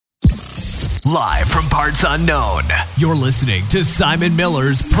Live from parts unknown, you're listening to Simon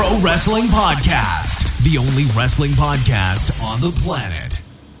Miller's Pro Wrestling Podcast, the only wrestling podcast on the planet,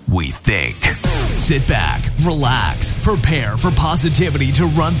 we think. Sit back, relax, prepare for positivity to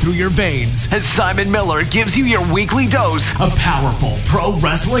run through your veins as Simon Miller gives you your weekly dose of powerful pro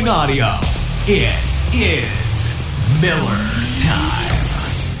wrestling audio. It is Miller Time.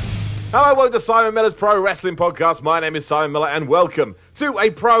 Hello, welcome to Simon Miller's Pro Wrestling Podcast. My name is Simon Miller, and welcome to a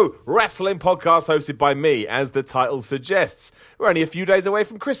Pro Wrestling Podcast hosted by me, as the title suggests. We're only a few days away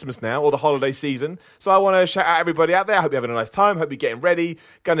from Christmas now, or the holiday season, so I want to shout out everybody out there. I hope you're having a nice time, hope you're getting ready,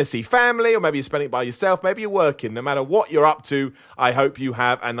 going to see family, or maybe you're spending it by yourself, maybe you're working. No matter what you're up to, I hope you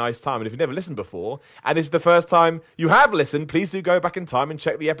have a nice time. And if you've never listened before, and this is the first time you have listened, please do go back in time and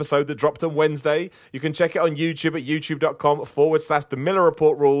check the episode that dropped on Wednesday. You can check it on YouTube at youtube.com/The Miller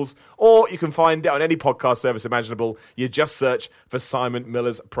Report Rules, or you can find it on any podcast service imaginable. You just search for Simon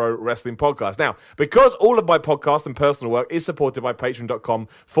Miller's Pro Wrestling Podcast. Now, because all of my podcast and personal work is supported by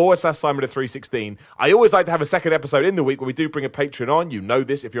patreon.com/SimonMiller316, I always like to have a second episode in the week where we do bring a patron on. You know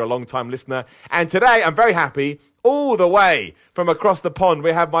this if you're a long-time listener. And today, I'm very happy, all the way from across the pond,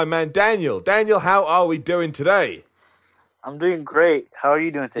 we have my man Daniel. Daniel, how are we doing today? I'm doing great. How are you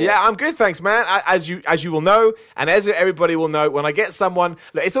doing today? Yeah, I'm good, thanks, man. As you will know, and as everybody will know, when I get someone,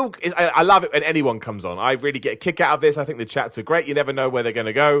 look, I love it when anyone comes on. I really get a kick out of this. I think the chats are great. You never know where they're going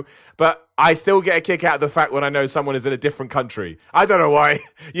to go, but I still get a kick out of the fact when I know someone is in a different country. I don't know why.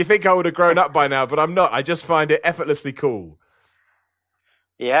 You think I would have grown up by now, but I'm not. I just find it effortlessly cool.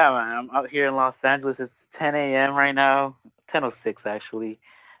 Yeah, man. I'm out here in Los Angeles. It's 10 a.m. right now. 10:06 actually,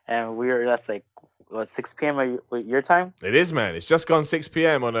 and that's like, what, 6 p.m. at your time? It is, man. It's just gone 6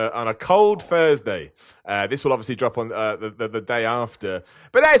 p.m. on a cold Thursday. This will obviously drop on the day after.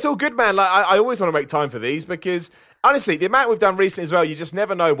 But it's all good, man. Like I always want to make time for these because, honestly, the amount we've done recently as well, you just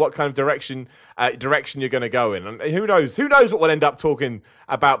never know what kind of direction you're going to go in. And who knows what we'll end up talking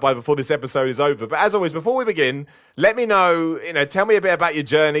about before this episode is over. But as always, before we begin, let me know, tell me a bit about your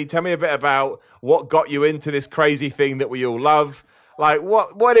journey. Tell me a bit about what got you into this crazy thing that we all love. Like,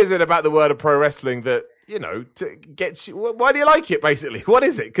 what is it about the world of pro wrestling that, gets you? Why do you like it, basically? What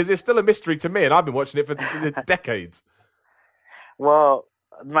is it? Because it's still a mystery to me, and I've been watching it for decades. Well,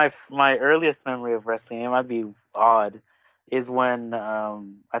 my earliest memory of wrestling, it might be odd, is when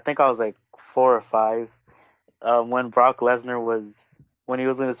I think I was like 4 or 5, when Brock Lesnar when he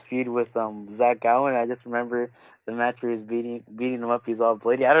was in his feud with Zach Gowen. I just remember the match where he was beating him up. He's all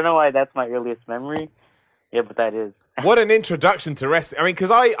bloody. I don't know why that's my earliest memory. Yeah, but that is. What an introduction to wrestling. I mean, because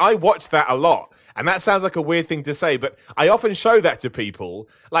I watched that a lot, and that sounds like a weird thing to say, but I often show that to people.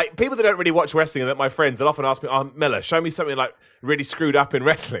 Like, people that don't really watch wrestling, and that my friends, they'll often ask me, "Oh, Miller, show me something, like, really screwed up in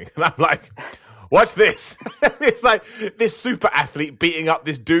wrestling." And I'm like, watch this. It's like this super athlete beating up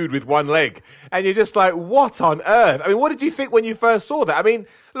this dude with one leg. And you're just like, what on earth? I mean, what did you think when you first saw that? I mean,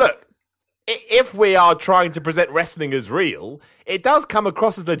 look, if we are trying to present wrestling as real, it does come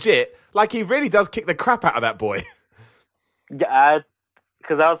across as legit. Like, he really does kick the crap out of that boy. Yeah,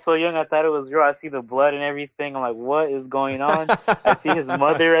 because I was so young, I thought it was real. I see the blood and everything. I'm like, what is going on? I see his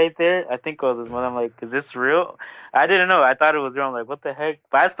mother right there. I think it was his mother. I'm like, is this real? I didn't know. I thought it was real. I'm like, what the heck?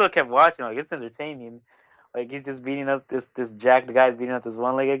 But I still kept watching. Like, it's entertaining. Like, he's just beating up this jacked guy, beating up this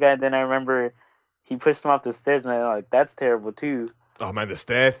one-legged guy. And then I remember he pushed him off the stairs, and I'm like, that's terrible too. Oh man, the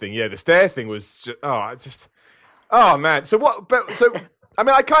stair thing. Yeah, the stair thing was just. Oh man. So I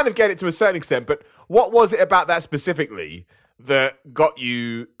mean, I kind of get it to a certain extent, but what was it about that specifically that got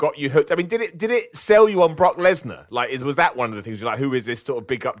you hooked? I mean, did it sell you on Brock Lesnar? Like, was that one of the things you're like, who is this sort of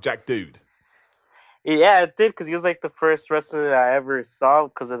big up jack dude? Yeah, it did, because he was like the first wrestler that I ever saw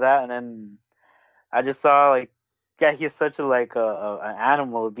because of that, and then I just saw, like, yeah, he's such an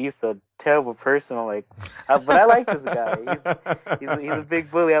animal, a beast, a terrible person. I'm like, but I like this guy. He's a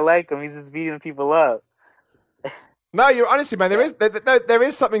big bully. I like him. He's just beating people up. No, you're honestly, man. There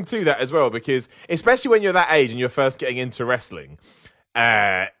is something to that as well, because especially when you're that age and you're first getting into wrestling,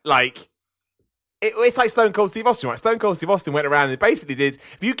 it's like Stone Cold Steve Austin, right? Stone Cold Steve Austin went around and basically did.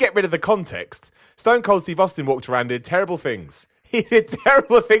 If you get rid of the context, Stone Cold Steve Austin walked around and did terrible things. He did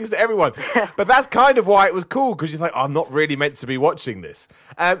terrible things to everyone, but that's kind of why it was cool, because you're like, I'm not really meant to be watching this.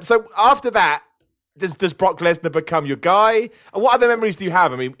 So after that, does Brock Lesnar become your guy? And what other memories do you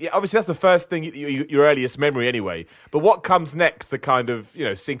have? I mean, obviously that's the first thing, your earliest memory anyway. But what comes next to kind of,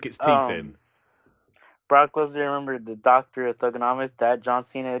 sink its teeth in? Brock Lesnar, I remember the Doctor of Thugonomics, that John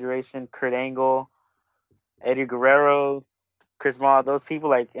Cena iteration, Kurt Angle, Eddie Guerrero, Chris Maul, those people,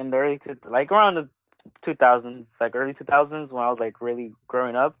 like, in the early, around the 2000s, like early 2000s, when I was like really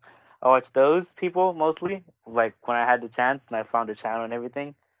growing up. I watched those people mostly, like when I had the chance and I found a channel and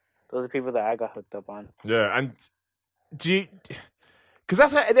everything. Those are people that I got hooked up on. Yeah, and do you?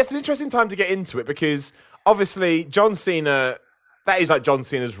 Because that's an interesting time to get into it, because obviously John Cena, that is like John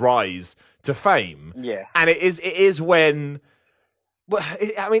Cena's rise to fame. Yeah. And it is when, well,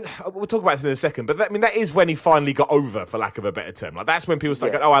 I mean, we'll talk about this in a second, but that is when he finally got over, for lack of a better term. Like, that's when people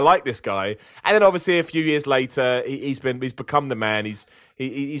start going, oh, I like this guy. And then obviously a few years later, he's become the man.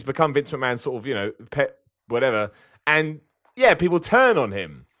 He's become Vince McMahon's sort of, pet, whatever. And yeah, people turn on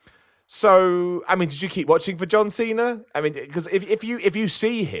him. So, I mean, did you keep watching for John Cena? I mean, because if you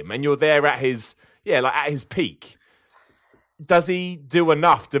see him and you're there at his peak, does he do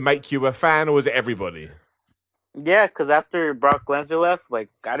enough to make you a fan, or is it everybody? Yeah, because after Brock Lesnar left, like,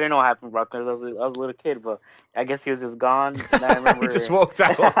 I didn't know what happened to Brock Lesnar. I was a little kid, but I guess he was just gone. And I remember... He just walked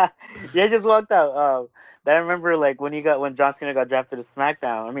out. Yeah, he just walked out. Then I remember, like, when John Cena got drafted to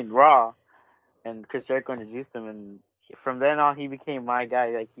SmackDown, Raw, and Chris Jericho introduced him, and from then on, he became my guy.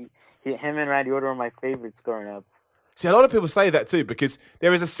 Like, him and Randy Orton were my favorites growing up. See, a lot of people say that too, because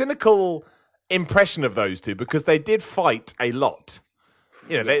there is a cynical impression of those two, because they did fight a lot.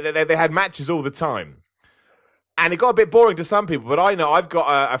 They had matches all the time. And it got a bit boring to some people, but I know I've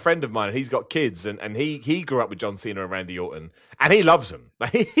got a friend of mine, and he's got kids, and he grew up with John Cena and Randy Orton, and he loves them.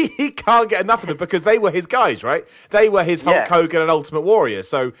 He can't get enough of them, because they were his guys, right? They were his Hulk Hogan and Ultimate Warrior,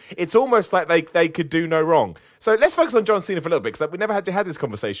 so it's almost like they could do no wrong. So let's focus on John Cena for a little bit, because we never had this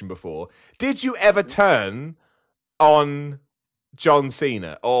conversation before. Did you ever turn on John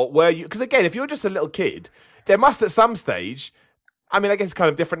Cena, or were you? Because again, if you're just a little kid, there must at some stage. I mean, I guess it's kind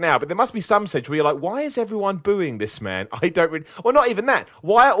of different now, but there must be some stage where you're like, why is everyone booing this man? I don't really... Well, not even that.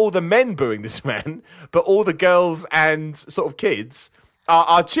 Why are all the men booing this man, but all the girls and sort of kids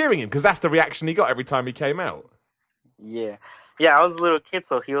are cheering him? Because that's the reaction he got every time he came out. Yeah. Yeah, I was a little kid,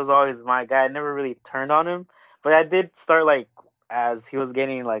 so he was always my guy. I never really turned on him, but I did start, like, as he was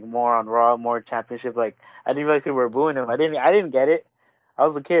getting, like, more on Raw, more championship, like, I didn't realize people were booing him. I didn't get it. I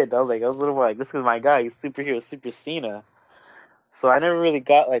was a kid. I was a little boy, like, this is my guy. He's superhero, Super Cena. So I never really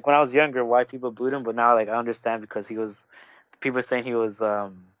got, like, when I was younger, why people booed him, but now, like, I understand, because people were saying he was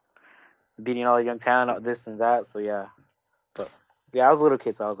beating all the young talent, this and that, so yeah. But, yeah, I was a little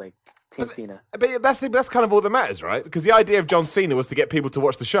kid, so I was like, Team Cena. But that's kind of all that matters, right? Because the idea of John Cena was to get people to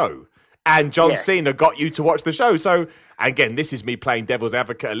watch the show. And John Cena got you to watch the show. So, again, this is me playing devil's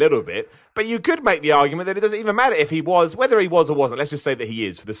advocate a little bit, but you could make the argument that it doesn't even matter if he was, whether he was or wasn't. Let's just say that he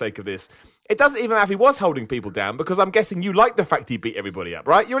is, for the sake of this. It doesn't even matter if he was holding people down, because I'm guessing you like the fact he beat everybody up,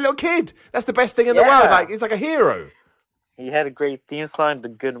 right? You're a little kid. That's the best thing in the world. Like, he's like a hero. He had a great theme song, the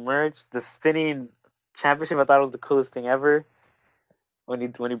good merch, the spinning championship. I thought it was the coolest thing ever. When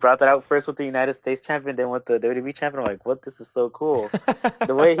he brought that out first with the United States champion, then with the WWE champion, I'm like, what? This is so cool.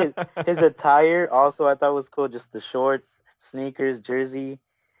 The way his attire also I thought was cool. Just the shorts, sneakers, jersey.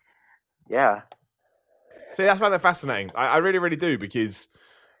 Yeah. See, that's why they're fascinating. I really, really do, because,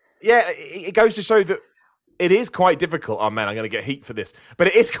 yeah, it goes to show that it is quite difficult. Oh, man, I'm going to get heat for this. But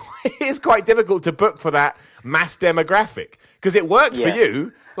it is quite difficult to book for that mass demographic, because it worked for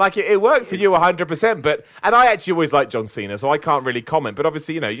you. Like, it worked for you 100%. And I actually always liked John Cena, so I can't really comment. But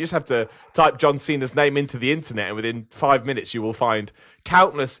obviously, you just have to type John Cena's name into the internet, and within 5 minutes, you will find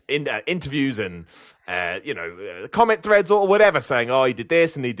countless interviews and, comment threads or whatever saying, oh, he did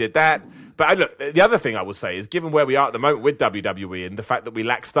this and he did that. But look, the other thing I will say is, given where we are at the moment with WWE and the fact that we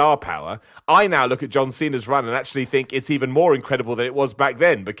lack star power, I now look at John Cena's run and actually think it's even more incredible than it was back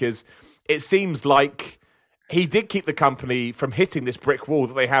then, because it seems like he did keep the company from hitting this brick wall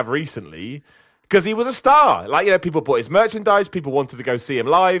that they have recently, because he was a star. Like, people bought his merchandise, people wanted to go see him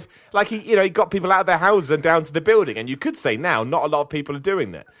live. Like, he got people out of their houses and down to the building. And you could say now, not a lot of people are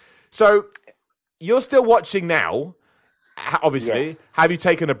doing that. So, you're still watching now, obviously. Yes. Have you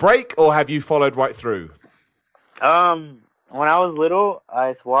taken a break, or have you followed right through? When I was little,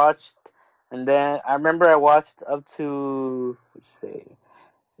 I watched, and then I remember I watched up to,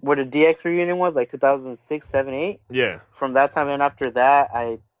 where the DX reunion was, like 2006, 7, 8. Yeah. From that time, and after that,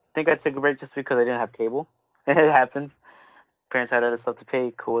 I think I took a break just because I didn't have cable. It happens. Parents had other stuff to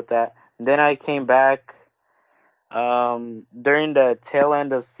pay. Cool with that. And then I came back during the tail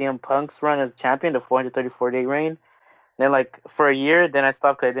end of CM Punk's run as champion, the 434-day reign. Then, like, for a year, then I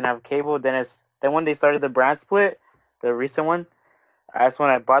stopped because I didn't have cable. Then when they started the brand split, the recent one, that's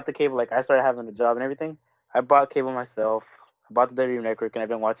when I bought the cable. Like, I started having a job and everything. I bought cable myself. Bought the WWE Network, and I've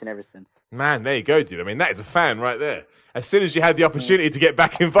been watching ever since. Man, there you go, dude. I mean, that is a fan right there. As soon as you had the opportunity to get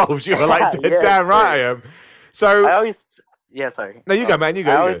back involved, you were like, damn right I am. So, sorry. No, you go, man. You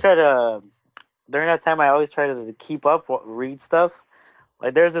go. I always try to, during that time, I always try to keep up, read stuff.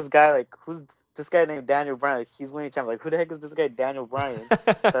 Like, there's this guy, like, who's this guy named Daniel Bryan. Like, he's winning champ. Like, who the heck is this guy, Daniel Bryan? So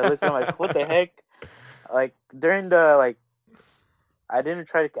I looked at him like, what the heck? Like, during the, like, I didn't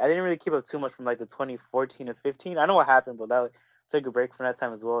really keep up too much from, like, the 2014 to 15. I know what happened, but that, like, took a break from that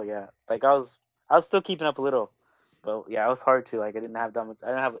time as well, yeah. Like, I was still keeping up a little. But, yeah, it was hard to, like, I didn't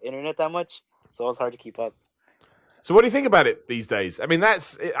have internet that much, so it was hard to keep up. So what do you think about it these days? I mean,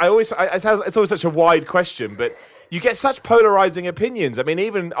 it's always such a wide question, but you get such polarizing opinions. I mean,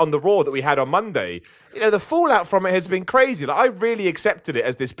 even on the Raw that we had on Monday, the fallout from it has been crazy. Like, I really accepted it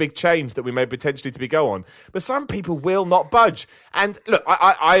as this big change that we may potentially to be go on, but some people will not budge. And look,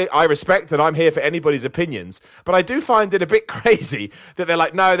 I respect and I'm here for anybody's opinions, but I do find it a bit crazy that they're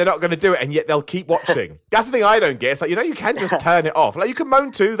like, no, they're not going to do it, and yet they'll keep watching. That's the thing I don't get. It's like, you can just turn it off. Like, you can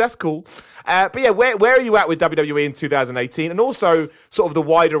moan too, that's cool. But yeah, where are you at with WWE in 2018, and also sort of the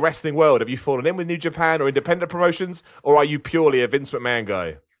wider wrestling world? Have you fallen in with New Japan or independent promotions, or are you purely a Vince McMahon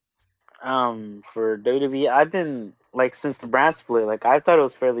guy? For WWE, I've been, like, since the brand split, like, I thought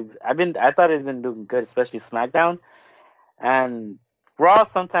it's been doing good, especially SmackDown. And Raw,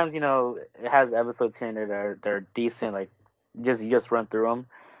 sometimes, it has episodes here and there that are decent, like, you just run through them.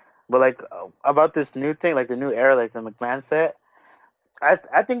 But, like, about this new thing, like, the new era, like, the McMahon set,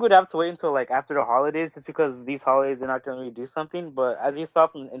 I think we'd have to wait until, like, after the holidays, just because these holidays they're not going to really do something. But as you saw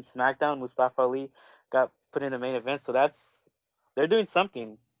in SmackDown, Mustafa Ali got put in the main event, so they're doing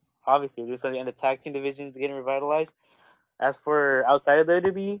something. Obviously, they're doing something, and the tag team division is getting revitalized. As for outside of the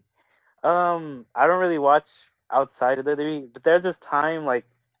WWE, I don't really watch outside of the WWE, but there's this time, like,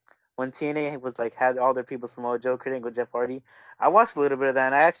 when TNA was, like, had all their people, Samoa Joe, Kurt Angle, Jeff Hardy. I watched a little bit of that,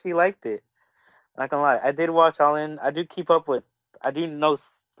 and I actually liked it. Not gonna lie, I did watch All In. I do know,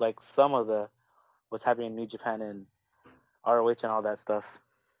 like, some of what's happening in New Japan and ROH and all that stuff.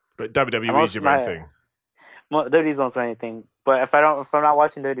 But WWE is your main thing. WWE's don't say anything. But if I'm not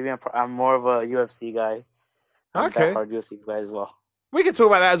watching WWE, I'm more of a UFC guy. Okay. Hard UFC guy as well. We can talk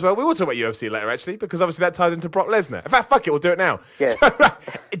about that as well. We will talk about UFC later, actually, because obviously that ties into Brock Lesnar. In fact, fuck it, we'll do it now. Yeah. So,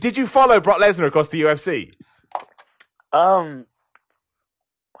 did you follow Brock Lesnar across the UFC? When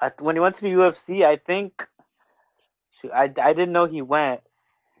he went to the UFC, I think I didn't know he went,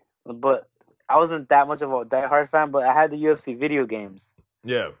 but I wasn't that much of a diehard fan. But I had the UFC video games.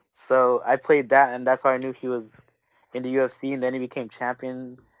 Yeah. So I played that, and that's how I knew he was in the UFC, and then he became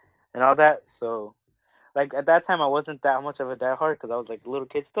champion and all that. So, like, at that time, I wasn't that much of a diehard because I was, like, a little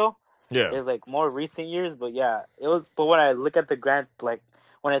kid still. Yeah. It was, like, more recent years, but yeah, it was. But when I look at the like,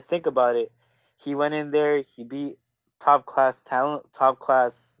 when I think about it, he went in there, he beat top class talent, top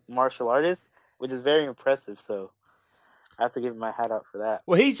class martial artists, which is very impressive. So I have to give my hat out for that.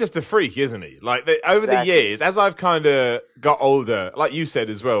 Well, he's just a freak, isn't he? Like, over the years, as I've kind of got older, like you said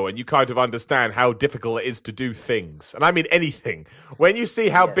as well, and you kind of understand how difficult it is to do things, and I mean anything, when you see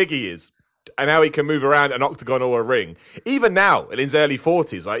how big he is and how he can move around an octagon or a ring, even now in his early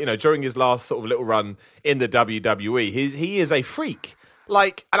 40s, like, during his last sort of little run in the WWE, he is a freak.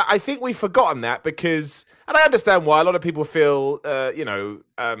 Like, and I think we've forgotten that because, and I understand why a lot of people feel,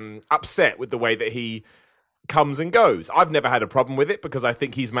 upset with the way that he comes and goes. I've never had a problem with it because I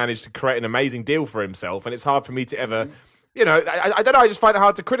think he's managed to create an amazing deal for himself, and it's hard for me to ever, I don't know. I just find it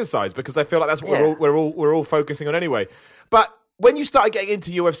hard to criticize because I feel like that's what we're all focusing on anyway. But when you started getting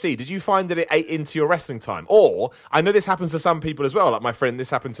into UFC, did you find that it ate into your wrestling time? Or, I know this happens to some people as well, like this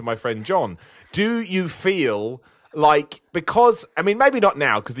happened to my friend John. Do you feel like, because, I mean, maybe not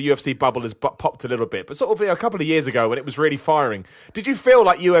now because the UFC bubble has popped a little bit, but sort of a couple of years ago when it was really firing, did you feel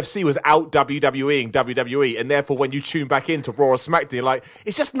like UFC was out WWEing WWE, and therefore when you tune back into Raw or SmackDown, you're like,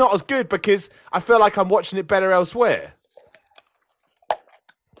 it's just not as good because I feel like I'm watching it better elsewhere?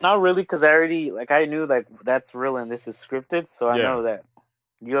 Not really, because I knew, like, that's real and this is scripted, so I know that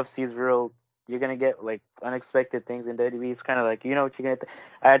UFC is real. You're going to get, like, unexpected things in WWE. It's kind of like, what you're going to...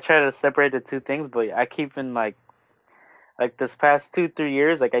 I try to separate the two things, but I keep in, like this past 2-3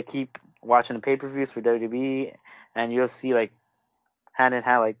 years, like, I keep watching the pay-per-views for WWE and UFC, like, hand in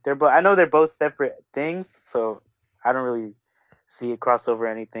hand. Like, I know they're both separate things, so I don't really see it cross over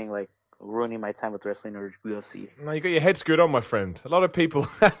anything, like, ruining my time with wrestling or UFC. No, you got your head screwed on, my friend. A lot of people,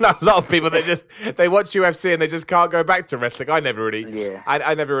 they watch UFC and they just can't go back to wrestling. I never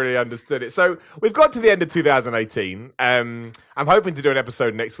really understood it. So we've got to the end of 2018. I'm hoping to do an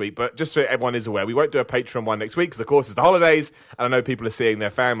episode next week, but just so everyone is aware, we won't do a Patreon one next week because, of course, it's the holidays and I know people are seeing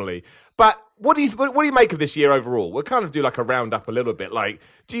their family. But what do you make of this year overall? We'll kind of do like a roundup a little bit. Like,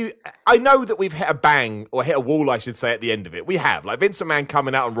 I know that we've hit a bang, or hit a wall, I should say, at the end of it. We have. Like, Vince McMahon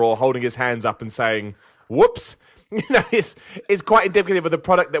coming out on Raw, holding his hands up and saying, whoops. It's quite indicative of the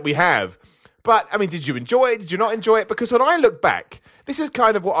product that we have. But, I mean, did you enjoy it? Did you not enjoy it? Because when I look back, this is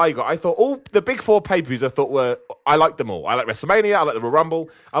kind of what I got. I thought all the big four pay-per-views I liked them all. I like WrestleMania, I like the Royal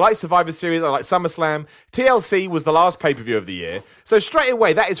Rumble, I like Survivor Series, I like SummerSlam. TLC was the last pay-per-view of the year. So straight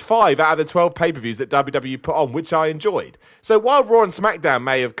away, that is 5 out of the 12 pay-per-views that WWE put on, which I enjoyed. So while Raw and SmackDown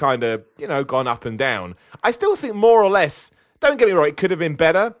may have kind of, gone up and down, I still think more or less, don't get me wrong, it could have been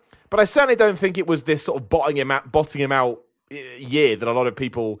better, but I certainly don't think it was this sort of bottoming him out year that a lot of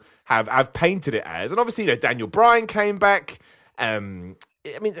people have painted it as. And obviously, Daniel Bryan came back. I think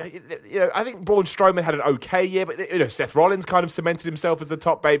Braun Strowman had an okay year, but Seth Rollins kind of cemented himself as the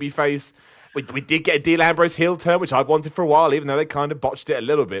top babyface. We did get a Dean Ambrose heel turn, which I've wanted for a while, even though they kind of botched it a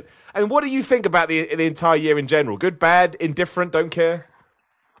little bit. I mean, what do you think about the entire year in general? Good, bad, indifferent, don't care?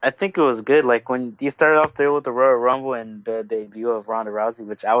 I think it was good. Like when you started off there with the Royal Rumble and the debut of Ronda Rousey,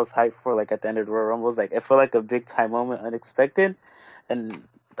 which I was hyped for. Like at the end of the Royal Rumble, it felt like a big time moment, unexpected, and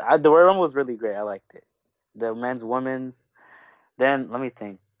the Royal Rumble was really great. I liked it. The men's, women's. Then let me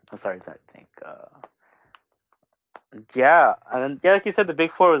think. I'm sorry, I think. Like you said, the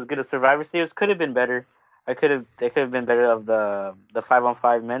Big Four was good. The Survivor Series could have been better. They could have been better. Of the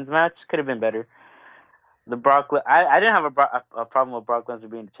 5-on-5 men's match could have been better. The I didn't have a problem with Brock Lesnar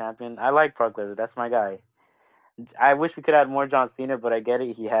being the champion. I like Brock Lesnar. That's my guy. I wish we could add more John Cena, but I get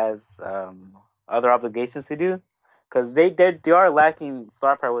it. He has other obligations to do. Because they are lacking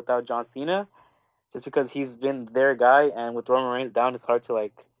star power without John Cena, just because he's been their guy, and with Roman Reigns down, it's hard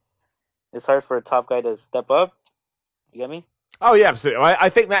for a top guy to step up. You get me? Oh yeah, absolutely.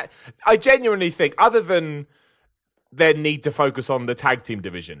 I genuinely think, other than their need to focus on the tag team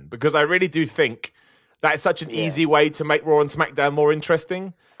division, because I really do think that's such an easy way to make Raw and SmackDown more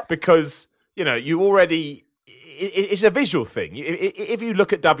interesting, because you already. It's a visual thing. If you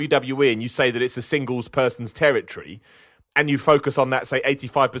look at WWE and you say that it's a singles person's territory and you focus on that, say,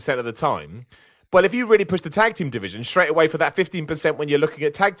 85% of the time, well, if you really push the tag team division straight away for that 15% when you're looking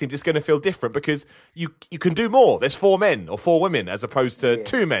at tag teams, it's going to feel different because you can do more. There's 4 men or 4 women as opposed to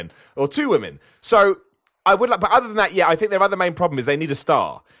 2 men or 2 women. So I would like, but other than that, I think their other main problem is they need a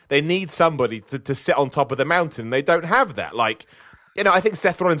star. They need somebody to sit on top of the mountain. They don't have that. I think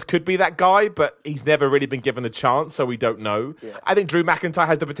Seth Rollins could be that guy, but he's never really been given the chance, so we don't know. Yeah. I think Drew McIntyre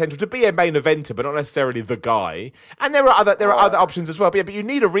has the potential to be a main eventer, but not necessarily the guy. And there are other options as well. But you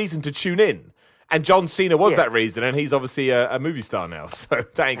need a reason to tune in. And John Cena was that reason, and he's obviously a movie star now, so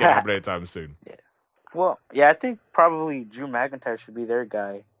that ain't going to happen anytime soon. Yeah. Well, I think probably Drew McIntyre should be their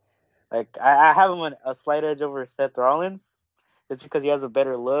guy. I have him on a slight edge over Seth Rollins, just because he has a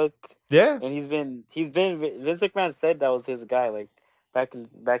better look. Yeah. And he's been Vince McMahon said that was his guy, back in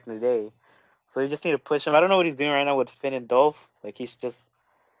the day. So you just need to push him. I don't know what he's doing right now with Finn and Dolph. He should just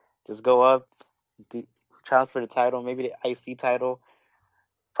go up, challenge for the title, maybe the IC title,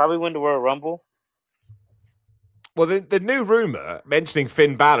 probably win the Royal Rumble. Well, the new rumor mentioning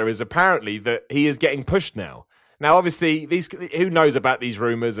Finn Balor is apparently that he is getting pushed now. Now, obviously, who knows about these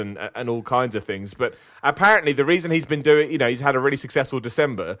rumors and all kinds of things, but apparently the reason he's been doing, he's had a really successful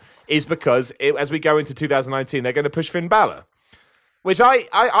December is because as we go into 2019, they're going to push Finn Balor. Which I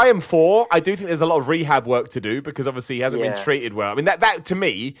am for. I do think there's a lot of rehab work to do because obviously he hasn't been treated well. I mean, that to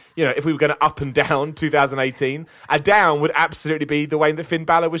me, if we were going to up and down 2018, a down would absolutely be the way that Finn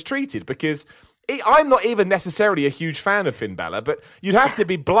Balor was treated, because I'm not even necessarily a huge fan of Finn Balor, but you'd have to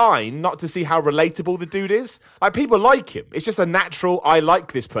be blind not to see how relatable the dude is. People like him. It's just a natural, I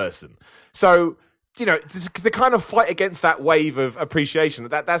like this person. So, to kind of fight against that wave of appreciation,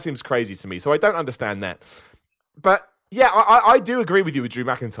 that seems crazy to me. So I don't understand that. But yeah, I do agree with you with Drew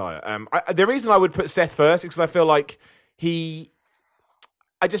McIntyre. The reason I would put Seth first is because I feel like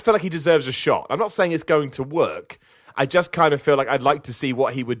I just feel like he deserves a shot. I'm not saying it's going to work. I just kind of feel like I'd like to see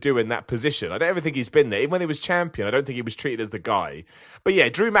what he would do in that position. I don't ever think he's been there. Even when he was champion, I don't think he was treated as the guy. But yeah,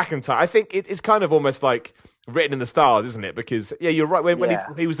 Drew McIntyre, I think it's kind of almost like written in the stars, isn't it? Because, you're right, when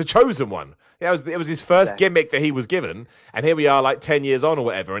he was the chosen one. It was his first gimmick that he was given, and here we are 10 years on or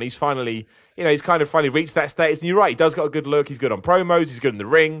whatever, and he's finally, he's kind of finally reached that status. And you're right, he does got a good look, he's good on promos, he's good in the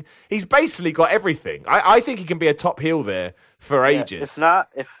ring. He's basically got everything. I think he can be a top heel there for ages.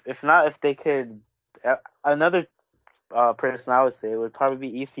 If they could, another person I would say, it would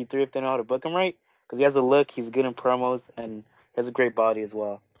probably be EC3 if they know how to book him right, because he has a look, he's good in promos, and he has a great body as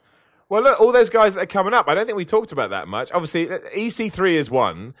well. Well, look, all those guys that are coming up, I don't think we talked about that much. Obviously, EC3 is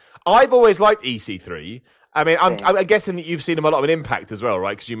one. I've always liked EC3. I mean, I'm guessing that you've seen him a lot of Impact as well,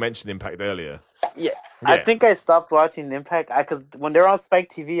 right? Because you mentioned Impact earlier. Yeah. I think I stopped watching Impact because when they're on Spike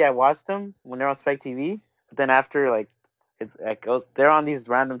TV, I watched them when they're on Spike TV. But then after, they're on these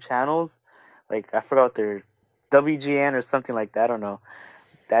random channels. I forgot their WGN or something like that. I don't know.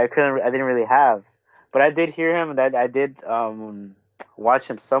 that I didn't really have. But I did hear him, and I did watch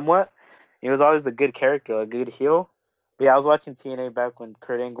him somewhat. He was always a good character, a good heel. But yeah, I was watching TNA back when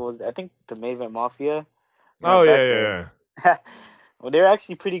Kurt Angle was, I think, the Main Event Mafia. Oh yeah. Well, they were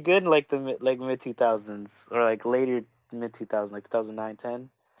actually pretty good in like the mid 2000s or like later mid 2000s, like 2009, 10.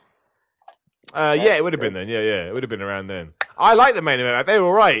 Yeah, it would have been then. Yeah, it would have been around then. I like the Main Event. They were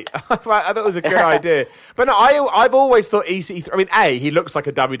all right. I thought it was a good idea. But no, I've always thought EC3. I mean, he looks like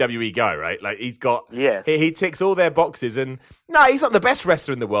a WWE guy, right? Like he's got. Yeah. He ticks all their boxes, and no, he's not the best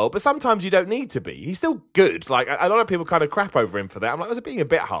wrestler in the world. But sometimes you don't need to be. He's still good. Like a lot of people kind of crap over him for that. I'm like, I was being a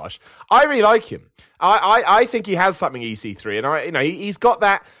bit harsh. I really like him. I think he has something EC3, and he's got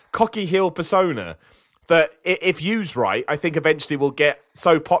that cocky heel persona that if used right, I think eventually will get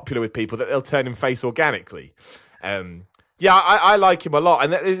so popular with people that they'll turn him face organically. Yeah, I like him a lot.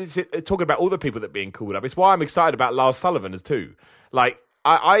 And it's talking about all the people that are being called up. It's why I'm excited about Lars Sullivan as too. Like,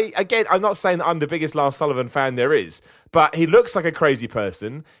 again, I'm not saying that I'm the biggest Lars Sullivan fan there is, but he looks like a crazy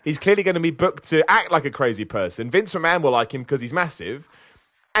person. He's clearly going to be booked to act like a crazy person. Vince McMahon will like him because he's massive.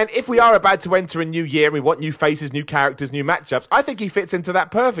 And if we are about to enter a new year and we want new faces, new characters, new matchups, I think he fits into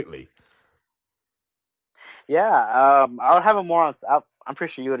that perfectly. Yeah, I'll have him more on. I'm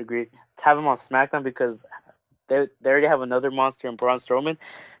pretty sure you would agree to have him on SmackDown because they already have another monster in Braun Strowman.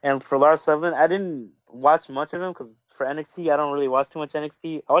 And for Lars Sullivan, I didn't watch much of him because for NXT, I don't really watch too much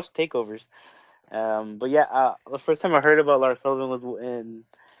NXT. I watch takeovers. But yeah, the first time I heard about Lars Sullivan was when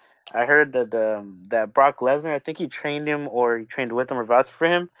I heard that Brock Lesnar, I think he trained him or he trained with him or vouched for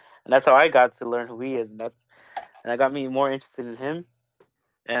him, and that's how I got to learn who he is, and that got me more interested in him.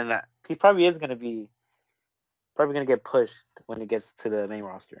 And he probably is going to get pushed when it gets to the main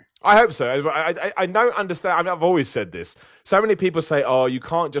roster. I hope so. I don't understand. I mean, I've always said this. So many people say, "Oh, you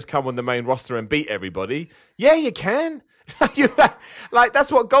can't just come on the main roster and beat everybody." Yeah, you can. Like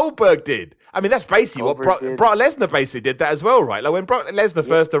that's what Goldberg did. I mean, that's basically what Brock Lesnar basically did that as well, right? Like when Brock Lesnar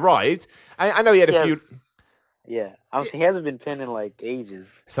first arrived, I know he had a few. Yeah, he hasn't been pinned in like ages.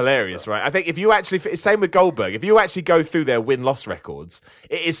 It's hilarious, right? I think if you actually, same with Goldberg, if you actually go through their win-loss records,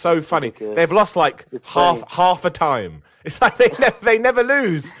 it is so funny. They've lost like half a time. It's like they never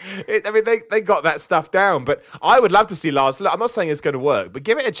lose. I mean, they got that stuff down. But I would love to see Lars. I'm not saying it's going to work, but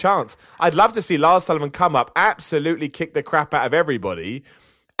give it a chance. I'd love to see Lars Sullivan come up, absolutely kick the crap out of everybody.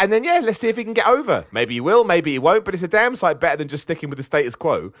 And then, let's see if he can get over. Maybe he will, maybe he won't, but it's a damn sight better than just sticking with the status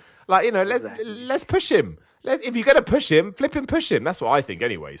quo. Like, let's push him. If you're going to push him, flip him, push him. That's what I think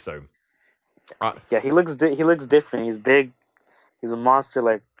anyway, so. Yeah, he looks different. He's big. He's a monster.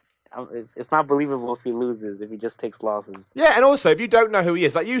 Like, it's not believable if he loses, if he just takes losses. Yeah, and also, if you don't know who he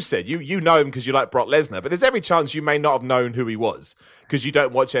is, like you said, you know him because you like Brock Lesnar, but there's every chance you may not have known who he was because you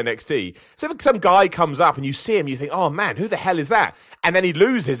don't watch NXT. So if some guy comes up and you see him, you think, oh man, who the hell is that? And then he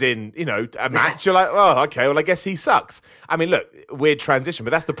loses in, a match, you're like, oh, okay, well, I guess he sucks. I mean, look, weird transition,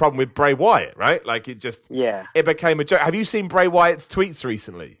 but that's the problem with Bray Wyatt, right? Like, it became a joke. Have you seen Bray Wyatt's tweets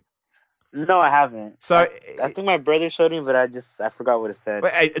recently? No, I haven't. So I think my brother showed me, but I forgot what it said.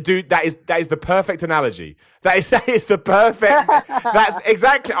 Hey, dude, that is the perfect analogy. That is the perfect. That's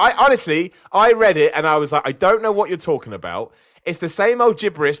exactly. I read it and I was like, I don't know what you're talking about. It's the same old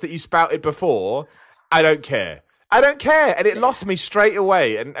gibberish that you spouted before. I don't care, and it lost me straight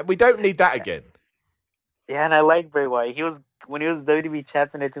away. And we don't need that again. Yeah, and I like Bray Wyatt. When he was WWE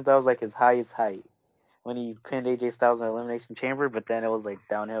champion, I think that was like his highest height. When he pinned AJ Styles in the Elimination Chamber, but then it was like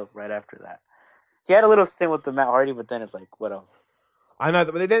downhill right after that. He had a little stint with the Matt Hardy, but then it's like, what else? I know,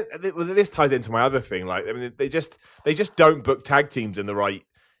 but this ties into my other thing. Like, I mean, they just don't book tag teams in the right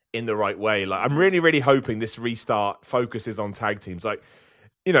way. Like, I'm really, really hoping this restart focuses on tag teams. Like,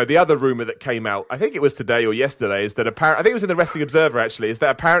 the other rumor that came out, I think it was today or yesterday, is that I think it was in the Wrestling Observer actually, is that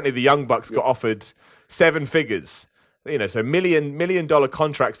apparently the Young Bucks got offered 7 figures. So million dollar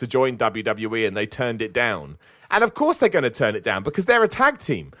contracts to join WWE and they turned it down. And of course they're going to turn it down because they're a tag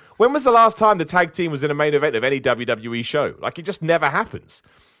team. When was the last time the tag team was in a main event of any WWE show? Like, it just never happens.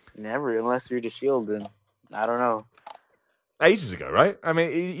 Never, unless you're the Shield, then I don't know. Ages ago, right? I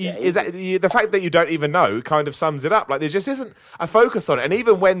mean, the fact that you don't even know kind of sums it up. Like, there just isn't a focus on it. And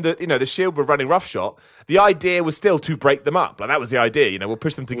even when the Shield were running roughshod, the idea was still to break them up. Like, that was the idea. We'll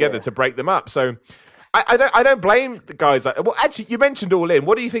push them together to break them up. So I don't blame the guys. Well, actually, you mentioned All In.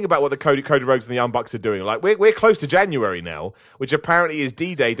 What do you think about what the Cody Rhodes and the Young Bucks are doing? Like, we're close to January now, which apparently is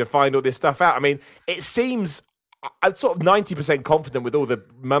D-Day to find all this stuff out. I mean, it seems I'm sort of 90% confident with all the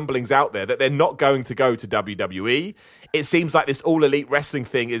mumblings out there that they're not going to go to WWE. It seems like this All Elite Wrestling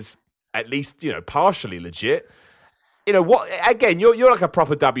thing is at least, partially legit. What? Again, you're like a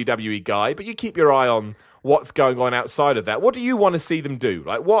proper WWE guy, but you keep your eye on what's going on outside of that. What do you want to see them do?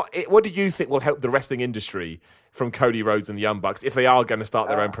 Like, what do you think will help the wrestling industry from Cody Rhodes and the Young Bucks if they are going to start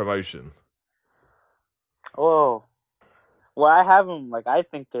their own promotion? Oh, well, I have them. Like, I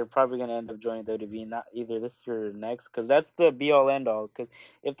think they're probably going to end up joining WWE, not either this year or next, because that's the be all end all. Because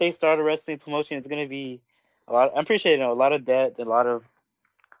if they start a wrestling promotion, it's going to be a lot. I'm pretty sure a lot of debt, a lot of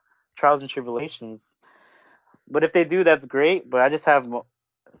trials and tribulations. But if they do, that's great. But I just have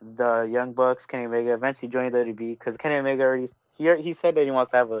the Young Bucks, Kenny Omega, eventually joining WWE, because Kenny Omega already he said that he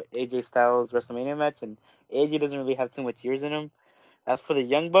wants to have a AJ Styles WrestleMania match, and AJ doesn't really have too much years in him. As for the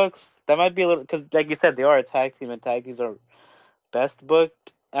Young Bucks, that might be a little, because like you said, they are a tag team, and tag teams are best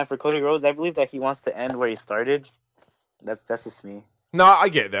booked. And for Cody Rhodes, I believe that he wants to end where he started. That's just me. No, I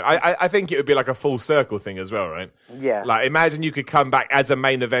get that. I think it would be like a full circle thing as well, right? Yeah. Like, imagine you could come back as a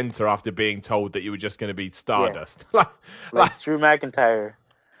main eventer after being told that you were just going to be Stardust. Yeah. like Drew McIntyre,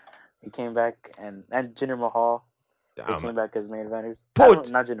 he came back, and Jinder Mahal, they came back as main eventers. Not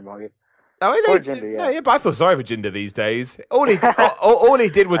Jinder Mahal. But I feel sorry for Jinder these days. All he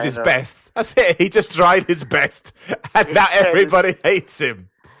did was his best. That's it. He just tried his best, and now everybody hates him.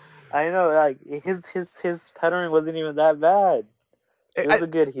 I know, like his tethering wasn't even that bad. It was a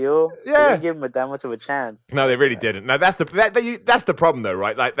good heel. Yeah, they didn't give him that much of a chance. No, they really didn't. No, that's the problem though,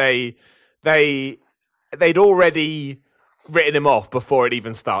 right? Like they'd already written him off before it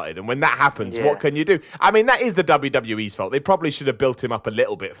even started, and when that happens, what can you do? I mean, that is the WWE's fault. They probably should have built him up a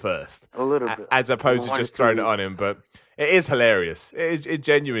little bit first, as opposed to just throwing it on him. But it is hilarious. It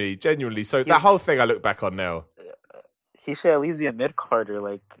genuinely. So that whole thing I look back on now. He should at least be a mid-carder.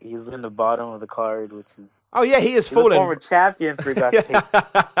 Like, he's in the bottom of the card, which is... Oh, yeah, he has fallen. A former champion, for God's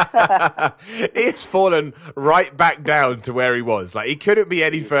sake. He has fallen right back down to where he was. Like, he couldn't be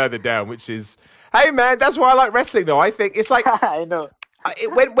any further down, which is... Hey, man, that's why I like wrestling, though. I think it's like... I know.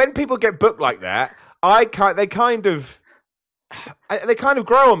 When people get booked like that, they kind of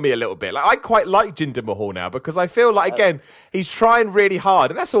grow on me a little bit. Like, I quite like Jinder Mahal now because I feel like, again, he's trying really hard,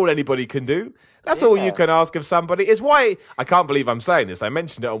 and that's all anybody can do. That's all you can ask of somebody. Is why I can't believe I'm saying this. I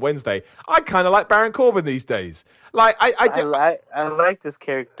mentioned it on Wednesday. I kind of like Baron Corbin these days. Like I like this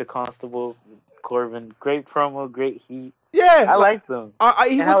character, Constable Corbin. Great promo, great heat. Yeah, I like them. How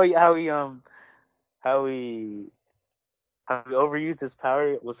he overused his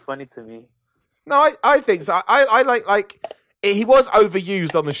power was funny to me. No, I think so. I like he was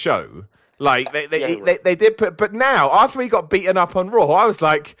overused on the show. Like they did put, but now after he got beaten up on Raw, I was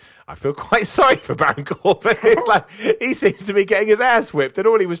like, I feel quite sorry for Baron Corbin. It's like he seems to be getting his ass whipped, and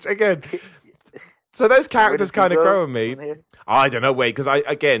all he was again. So those characters kind of grow on me. I don't know, because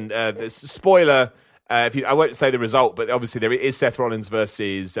spoiler. I won't say the result, but obviously there is Seth Rollins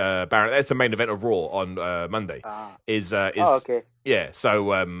versus Baron. That's the main event of Raw on Monday. Okay. Yeah.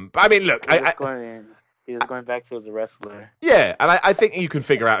 So, but I mean, look, he's going back to as a wrestler. Yeah, and I think you can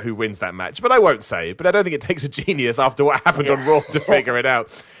figure out who wins that match, but I won't say. But I don't think it takes a genius after what happened on Raw to figure it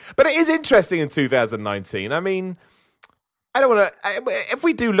out. But it is interesting in 2019. I mean, I don't want to... If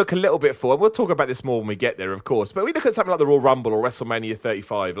we do look a little bit forward, we'll talk about this more when we get there, of course, but we look at something like the Royal Rumble or WrestleMania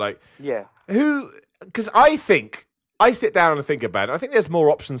 35, like... Yeah. Who... Because I sit down and think about it. I think there's more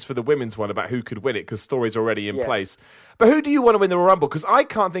options for the women's one about who could win it because story's already in place. But who do you want to win the Royal Rumble? Because I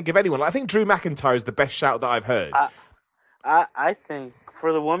can't think of anyone. I think Drew McIntyre is the best shout that I've heard. I think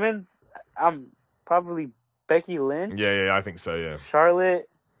for the women's, I'm probably Becky Lynch. Yeah, I think so, yeah. Charlotte,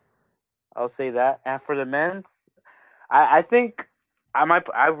 I'll say that. And for the men's, I think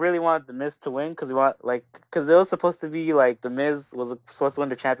I really want the Miz to win because it was supposed to be like the Miz was supposed to win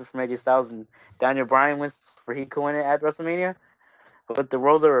the champion from AJ Styles and Daniel Bryan wins for he could win it at WrestleMania, but the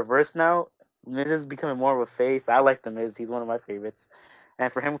roles are reversed now. Miz is becoming more of a face. I like the Miz; he's one of my favorites,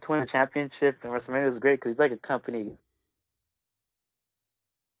 and for him to win the championship in WrestleMania is great because he's like a company.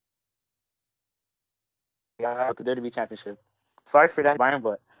 Yeah, the WWE championship. Sorry for that, Bryan,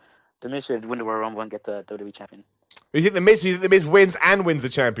 but the Miz should win the Royal Rumble and get the WWE champion. You think the Miz wins the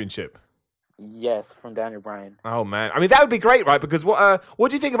championship? Yes, from Daniel Bryan. Oh man, I mean that would be great, right? Because what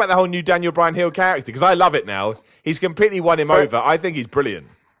do you think about the whole new Daniel Bryan heel character? Because I love it now. He's completely won him over. I think he's brilliant.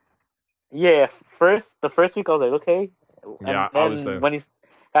 Yeah, the first week I was like, okay. Yeah, I was there.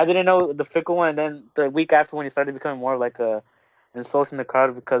 I didn't know the fickle one, and then the week after when he started becoming more like a insulting the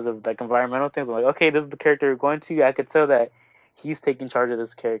crowd because of like environmental things, I'm like, okay, this is the character we're going to. I could tell that he's taking charge of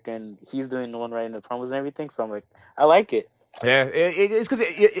this character and he's doing the one writing the promos and everything. So I'm like, I like it. Yeah, it's because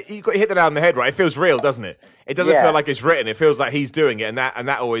you hit the nail on the head, right? It feels real, doesn't it? It doesn't feel like it's written. It feels like he's doing it, and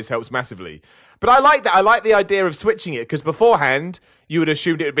that always helps massively. But I like that. I like the idea of switching it because beforehand you would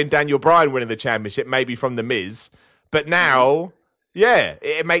assumed it had been Daniel Bryan winning the championship, maybe from the Miz. But now,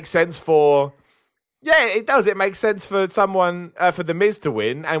 it makes sense for Yeah, it does. It makes sense for someone, for The Miz to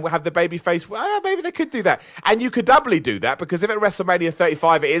win and have the babyface. Well, maybe they could do that. And you could doubly do that because if at WrestleMania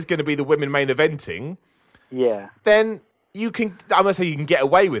 35 it is going to be the women main eventing, then you can, I'm going to say you can get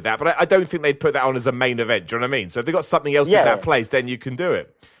away with that, but I don't think they'd put that on as a main event. Do you know what I mean? So if they've got something else in that place, then you can do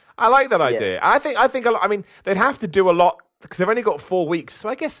it. I like that idea. I think a lot, I mean, they'd have to do a lot because they've only got 4 weeks. So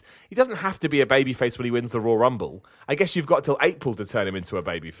I guess he doesn't have to be a babyface when he wins the Royal Rumble. I guess you've got till April to turn him into a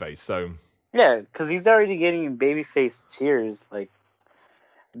babyface. So yeah, because he's already getting babyface cheers. Like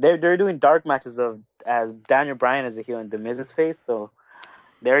they're doing dark matches as Daniel Bryan as a heel and The Miz's face. So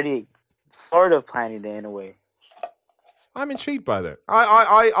they're already sort of planning it in a way. I'm intrigued by that.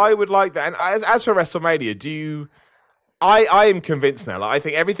 I would like that. And as for WrestleMania, I am convinced now. Like, I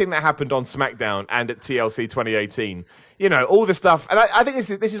think everything that happened on SmackDown and at TLC 2018, you know, all the stuff. And I think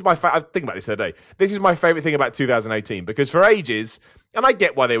this is my. I think about this the other day. This is my favorite thing about 2018 because for ages, and I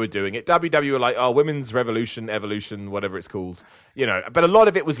get why they were doing it. WWE were like, oh, women's revolution, evolution, whatever it's called, you know. But a lot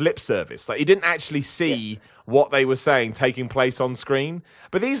of it was lip service. Like you didn't actually see what they were saying taking place on screen.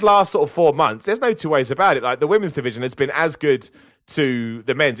 But these last sort of 4 months, there's no two ways about it. Like the women's division has been as good to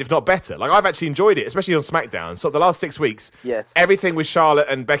the men's, if not better. Like I've actually enjoyed it, especially on SmackDown. So the last 6 weeks, everything with Charlotte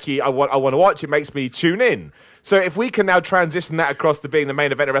and Becky, I want to watch. It makes me tune in. So if we can now transition that across to being the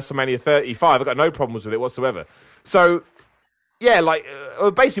main event of WrestleMania 35, I've got no problems with it whatsoever. So yeah, like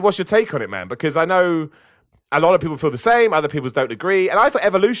basically, what's your take on it, man? Because I know a lot of people feel the same, other people don't agree, and I thought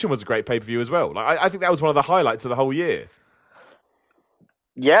Evolution was a great pay-per-view as well. Like I think that was one of the highlights of the whole year.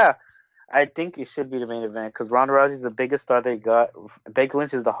 Yeah. I think it should be the main event because Ronda Rousey's the biggest star they got. Becky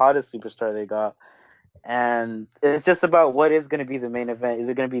Lynch is the hottest superstar they got. And it's just about what is going to be the main event. Is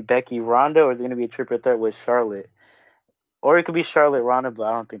it going to be Becky Ronda or is it going to be a triple threat with Charlotte? Or it could be Charlotte Ronda, but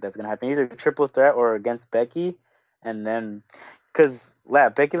I don't think that's going to happen. Either triple threat or against Becky. And then, because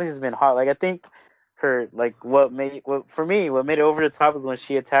Becky Lynch has been hot. Like, I think her, like, what made it over the top is when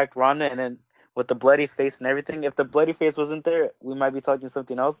she attacked Ronda and then with the bloody face and everything. If the bloody face wasn't there, we might be talking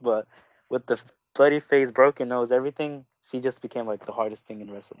something else, but with the bloody face, broken nose, everything, she just became like the hardest thing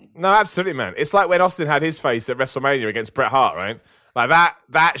in wrestling. No, absolutely, man. It's like when Austin had his face at WrestleMania against Bret Hart, right? Like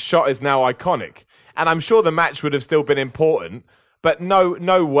that shot is now iconic. And I'm sure the match would have still been important, but no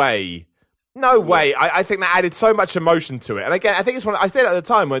way. No way. I think that added so much emotion to it. And again, I think it's I said it at the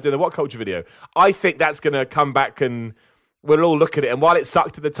time when I was doing the What Culture video, I think that's going to come back and we'll all look at it. And while it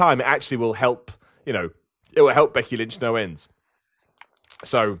sucked at the time, it actually will help, you know, it will help Becky Lynch no ends.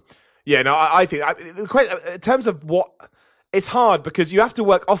 So, yeah, no, I think in terms of what it's hard because you have to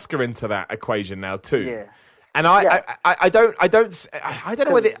work Oscar into that equation now too. Yeah. And I don't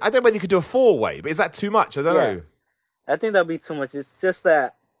know whether you could do a 4-way, but is that too much? I don't know. I think that'd be too much. It's just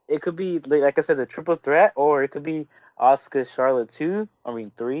that it could be like I said, a triple threat, or it could be Oscar Charlotte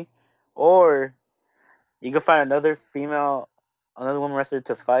 3, or you could find another woman wrestler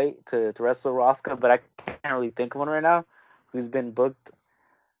to fight to wrestle Oscar, but I can't really think of one right now who's been booked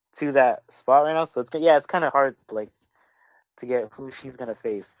to that spot right now, so it's kind of hard like to get who she's gonna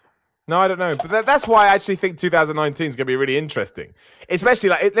face. No, I don't know, but that's why I actually think 2019 is gonna be really interesting. Especially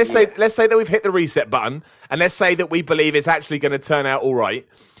like let's say that we've hit the reset button, and let's say that we believe it's actually going to turn out all right.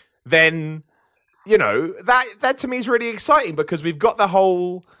 Then you know that to me is really exciting because we've got the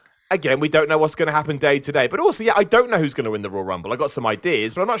whole. Again, we don't know what's going to happen day to day. But also, I don't know who's going to win the Royal Rumble. I got some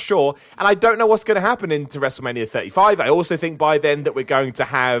ideas, but I'm not sure. And I don't know what's going to happen into WrestleMania 35. I also think by then that we're going to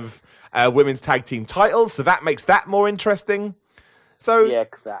have women's tag team titles. So that makes that more interesting. So, I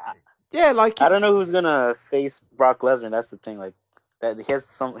don't know who's going to face Brock Lesnar. That's the thing. Like, that he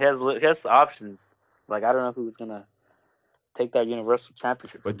has options. Like, I don't know who's going to take that Universal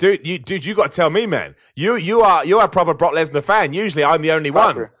Championship. But dude, you got to tell me, man. You're a proper Brock Lesnar fan. Usually I'm the only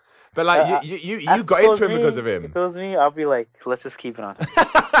one. But like you got into him because of him. If it was me, I'll be like, let's just keep it on him.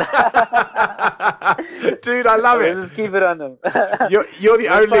 Dude, I love it. Let's just keep it on him. You're the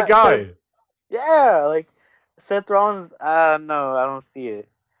only guy. Yeah, like Seth Rollins. No, I don't see it.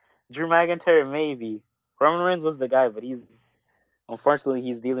 Drew McIntyre, maybe. Roman Reigns was the guy, but unfortunately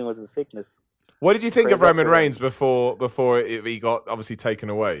he's dealing with a sickness. What did you think of Roman Reigns before he got obviously taken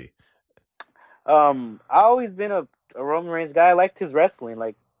away? I always been a Roman Reigns guy. I liked his wrestling.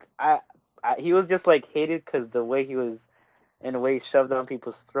 Like he was just like hated because the way he was, in a way, shoved down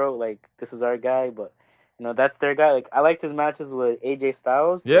people's throat. Like, this is our guy, but you know that's their guy. Like, I liked his matches with AJ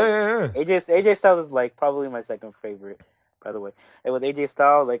Styles. Yeah. AJ Styles is like probably my second favorite, by the way. And with AJ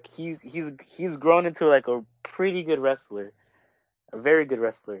Styles, like he's grown into like a pretty good wrestler, a very good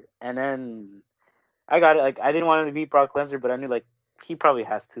wrestler. And then I got it. Like, I didn't want him to beat Brock Lesnar, but I knew like he probably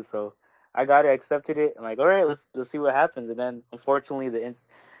has to. So I got it, accepted it, and like, all right, let's see what happens. And then unfortunately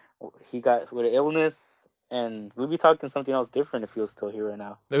he got with an illness, and we'd be talking something else different if he was still here right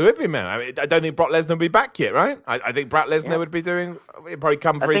now. It would be, man. I mean, I don't think Brock Lesnar would be back yet, right? I think Brock Lesnar would be doing. He'd probably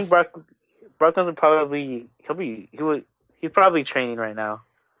come for I think Brock Lesnar probably he's probably training right now.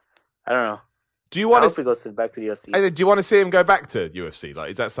 I don't know. Do you want to? He goes back to the UFC. Do you want to see him go back to UFC?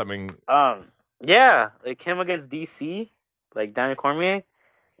 Like, is that something? Yeah, like him against DC, like Daniel Cormier.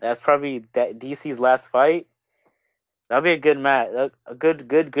 That's probably DC's last fight. That'd be a good match, a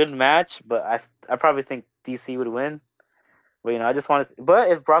good match. But I probably think DC would win. But I just want to. But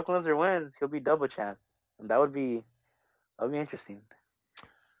if Brock Lesnar wins, he'll be double champ, and that would be interesting.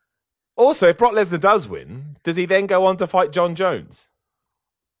 Also, if Brock Lesnar does win, does he then go on to fight John Jones?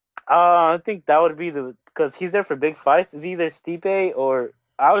 I think that would be because he's there for big fights. It's either Stipe or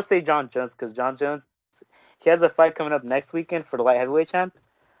I would say John Jones, because John Jones, he has a fight coming up next weekend for the light heavyweight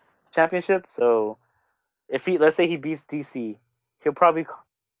championship. So let's say he beats DC, he'll probably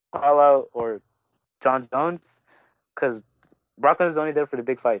call out or John Jones, because Brock Lesnar is only there for the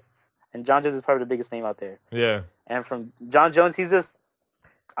big fights, and John Jones is probably the biggest name out there. Yeah. And from John Jones, he's just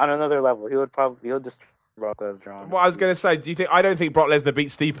on another level. He'll just Brock Lesnar. Well, I was going to say, I don't think Brock Lesnar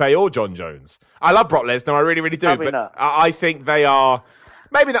beats Stipe or John Jones. I love Brock Lesnar, I really, really do. Probably but not. I think they are.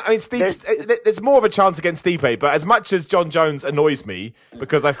 Maybe not. I mean, there's more of a chance against Stipe, but as much as John Jones annoys me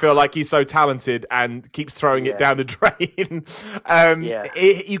because I feel like he's so talented and keeps throwing it down the drain,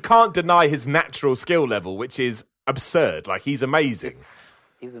 you can't deny his natural skill level, which is absurd. Like, he's amazing.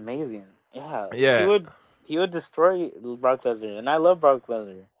 He's amazing. Yeah. Yeah. He would destroy Brock Lesnar, and I love Brock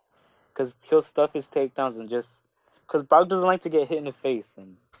Lesnar because he'll stuff his takedowns and because Brock doesn't like to get hit in the face,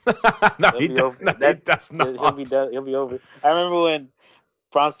 and no, he does not. He'll be over. I remember when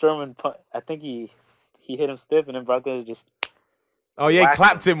Braun Strowman, I think he hit him stiff, and then Brock Lesnar just. Oh yeah, he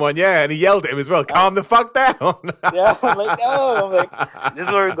clapped him one, and he yelled at him as well. Calm the fuck down. Yeah, I'm like, no, this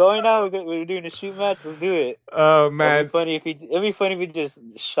is where we're going now. We're doing a shoot match. Let's do it. Oh man, it'd be funny if he just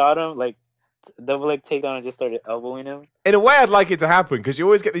shot him like double leg takedown and just started elbowing him. In a way, I'd like it to happen because you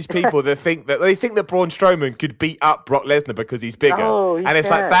always get these people that think that Braun Strowman could beat up Brock Lesnar because he's bigger, and it's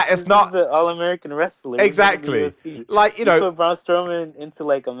like that. It's not the All-American wrestler. Exactly. Like you put Braun Strowman into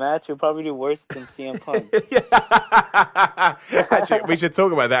like a match, he'll probably do worse than CM Punk. Actually, we should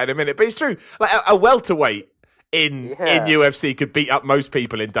talk about that in a minute. But it's true. Like a welterweight in UFC could beat up most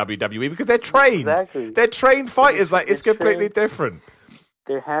people in WWE because they're trained. Exactly. They're trained fighters. Like it's completely different.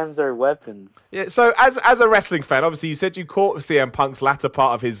 Their hands are weapons. Yeah. So, as a wrestling fan, obviously, you said you caught CM Punk's latter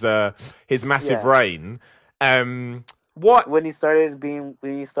part of his massive reign. What when he started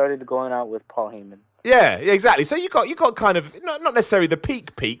going out with Paul Heyman? Yeah, exactly. So you got kind of not necessarily the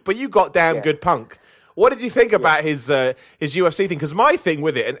peak, but you got damn good Punk. What did you think about his UFC thing? Because my thing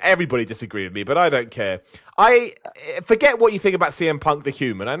with it, and everybody disagreed with me, but I don't care. I forget what you think about CM Punk the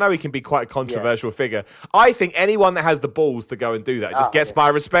human. I know he can be quite a controversial figure. I think anyone that has the balls to go and do that just gets my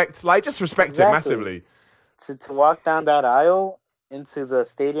respect. Like, just respect it massively. To walk down that aisle into the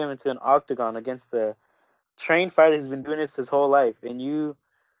stadium, into an octagon against the trained fighter who's been doing this his whole life, and you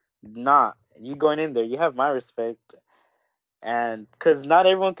going in there, you have my respect. And because not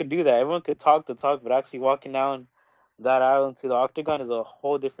everyone could do that. Everyone could talk the talk, but actually walking down that aisle into the octagon is a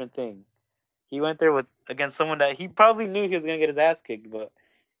whole different thing. He went there against someone that he probably knew he was going to get his ass kicked, but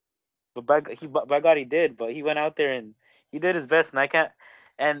by God he did. But he went out there and he did his best.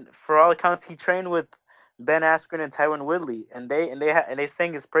 And for all accounts, he trained with Ben Askren and Tyron Woodley, and they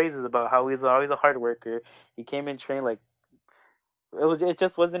sang his praises about how he's always a hard worker. He came in trained like it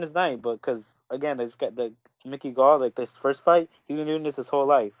just wasn't his night, but because again, it's got the Mickey Gall, like this first fight, he's been doing this his whole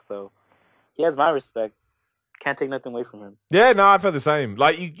life, so he has my respect. Can't take nothing away from him. Yeah, no, I feel the same.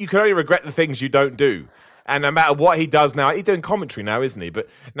 Like you can only regret the things you don't do, and no matter what he does now, he's doing commentary now, isn't he? But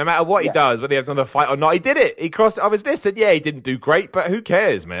no matter what he does, whether he has another fight or not, he did it. He crossed it off his list, and he didn't do great, but who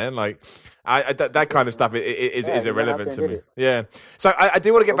cares, man? Like that kind of stuff is irrelevant to me. Yeah. So I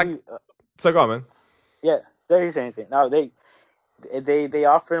do want to get back. So go on, man. Yeah. So he's saying now they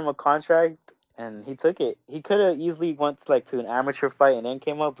offered him a contract. And he took it. He could have easily went to an amateur fight and then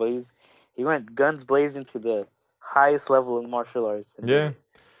came up, but he went guns blazing to the highest level in martial arts. Yeah.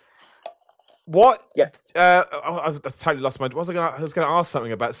 What? Yeah. I totally lost my. I was going to ask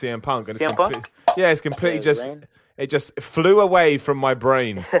something about CM Punk, and it's completely it just flew away from my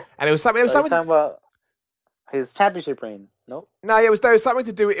brain, and it was something. It was something about his championship reign. No. No, there was something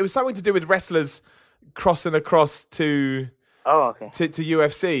to do. It was something to do with wrestlers crossing across to. Oh, okay. to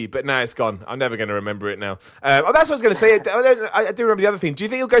UFC, but now it's gone. I'm never going to remember it now. That's what I was going to say. I do remember the other thing. Do you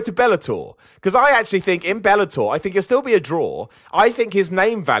think he'll go to Bellator? Because I actually think in Bellator, I think he'll still be a draw. I think his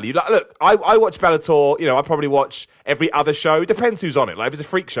name value. Like, look, I watch Bellator. You know, I probably watch every other show. Depends who's on it. Like if it's a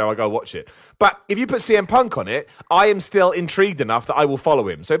freak show, I go watch it. But if you put CM Punk on it, I am still intrigued enough that I will follow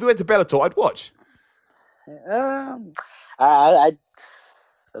him. So if he went to Bellator, I'd watch. I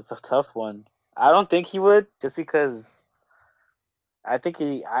that's a tough one. I don't think he would, just because. I think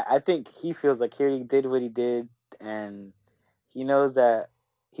he feels like he did what he did, and he knows that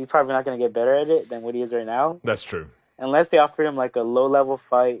he's probably not going to get better at it than what he is right now. That's true. Unless they offer him like a low-level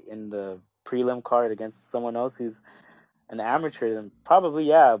fight in the prelim card against someone else who's an amateur, then probably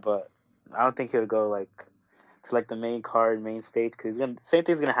yeah. But I don't think he'll go like to like the main card, main stage, because same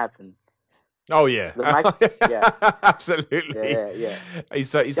thing's gonna happen. Oh yeah, yeah, absolutely. Yeah.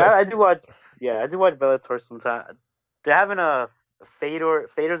 I do watch. Yeah, I do watch Bellator sometimes. They're having a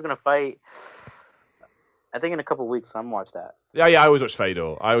Fedor's gonna fight, I think, in a couple of weeks, so I'm gonna watch that. Yeah, I always watch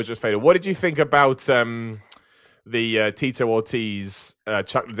Fedor. What did you think about the Tito Ortiz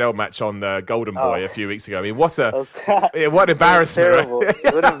Chuck Liddell match on the Golden Boy a few weeks ago? I mean, what an embarrassment! Terrible. Right?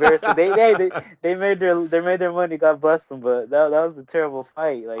 What embarrassment! They made their money. God bless them, but that was a terrible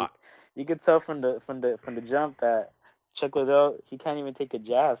fight. Like you could tell from the jump that Chuck Liddell, he can't even take a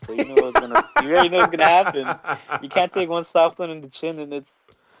jab, so you already know what's gonna happen. You can't take one soft one in the chin, and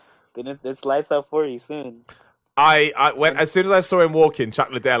it's lights out for you soon. As soon as I saw him walking,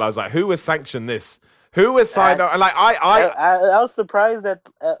 Chuck Liddell, I was like, who has sanctioned this? Who has signed up? And like I was surprised that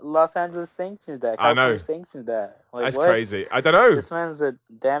Los Angeles sanctions that. I know. Sanctions that. Like, that's what? Crazy. I don't know. This man's a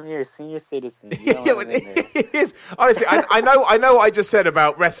damn near senior citizen. It is. Honestly, I know what I just said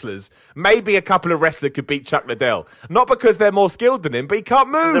about wrestlers. Maybe a couple of wrestlers could beat Chuck Liddell. Not because they're more skilled than him, but he can't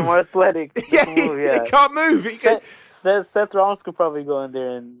move. They're more athletic. He can't move. Seth Rollins could probably go in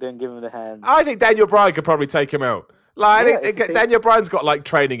there and then give him the hand. I think Daniel Bryan could probably take him out. Like, I think Daniel Bryan's got like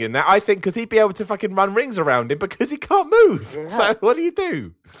training in that. I think because he'd be able to fucking run rings around him because he can't move. Yeah. So what do you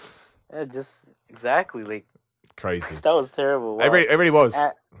do? Yeah, just exactly like crazy. That was terrible. Wow. It really was.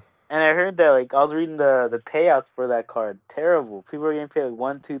 And I heard that like I was reading the payouts for that card. Terrible. People are getting paid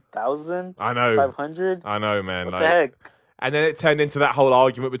like 2,000. I know. 500. I know, man. What the heck? And then it turned into that whole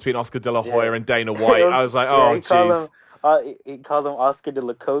argument between Oscar De La Hoya and Dana White. I was like, oh, jeez. He called him Oscar De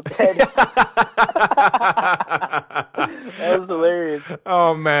La Cokehead. That was hilarious.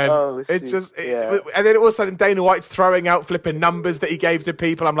 Oh, man. It's just... and then all of a sudden, Dana White's throwing out flipping numbers that he gave to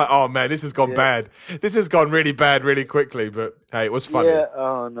people. I'm like, oh, man, this has gone bad. This has gone really bad really quickly. But, hey, it was funny. Yeah,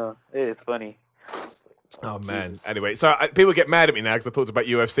 oh, no. It is funny. Oh, man. Anyway, so people get mad at me now because I talked about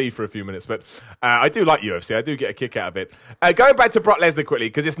UFC for a few minutes, but I do like UFC. I do get a kick out of it. Going back to Brock Lesnar quickly,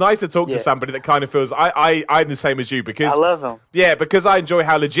 because it's nice to talk to somebody that kind of feels... I'm the same as you because... I love him. Yeah, because I enjoy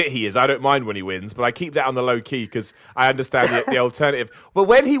how legit he is. I don't mind when he wins, but I keep that on the low key because I understand the alternative. But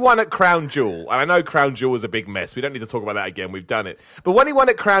when he won at Crown Jewel, and I know Crown Jewel was a big mess. We don't need to talk about that again. We've done it. But when he won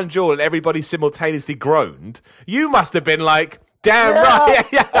at Crown Jewel and everybody simultaneously groaned, you must have been like... Damn right!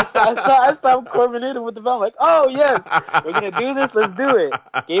 Yeah. I saw Corbin hit him with the belt. I'm like, oh yes, we're gonna do this. Let's do it.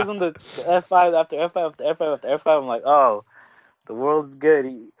 Gave him the F5 after F5 after F5 after F5. I'm like, oh, the world's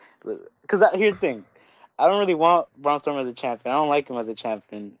good. Because here's the thing, I don't really want Braun Strowman as a champion. I don't like him as a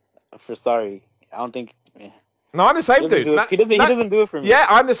champion. I don't think. No, I'm the same, dude. He doesn't do it for me. Yeah,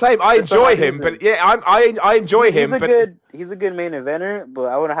 I'm the same. I enjoy him, but I enjoy him. He's a good main eventer,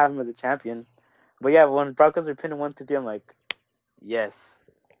 but I wouldn't have him as a champion. But yeah, when Brock Lesnar pinned him 1-2-3, I'm like. Yes.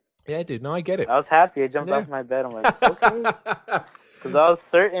 Yeah, dude. No, I get it. I was happy. I jumped off my bed. I'm like, okay, because I was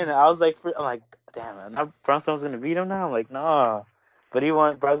certain. I was like, damn, now Braun Strowman's gonna beat him now. I'm like, nah, but he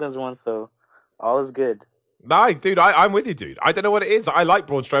won. Brock Lesnar won, so all is good. No, dude, I'm with you, dude. I don't know what it is. I like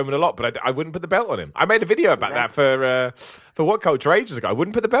Braun Strowman a lot, but I wouldn't put the belt on him. I made a video about that for What Culture ages ago. I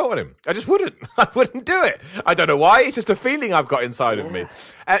wouldn't put the belt on him. I just wouldn't. I wouldn't do it. I don't know why. It's just a feeling I've got inside of me.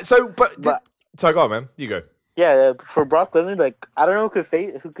 So go on, man. You go. Yeah, for Brock Lesnar, like I don't know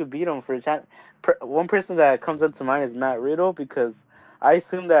who could beat him for a chance. One person that comes up to mind is Matt Riddle, because I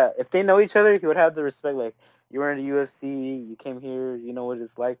assume that if they know each other, he would have the respect. Like, you were in the UFC, you came here, you know what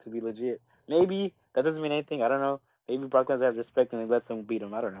it's like to be legit. Maybe that doesn't mean anything. I don't know. Maybe Brock Lesnar has respect and they let someone beat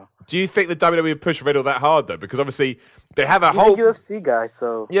him. I don't know. Do you think the WWE push Riddle that hard though? Because obviously they have He's whole a UFC guy,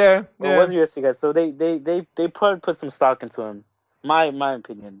 so was a UFC guy, so they probably put some stock into him. My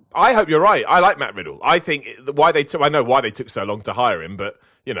opinion. I hope you're right. I like Matt Riddle. I think I know why they took so long to hire him, but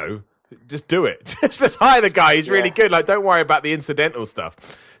you know, just do it. Just hire the guy. He's really good. Like, don't worry about the incidental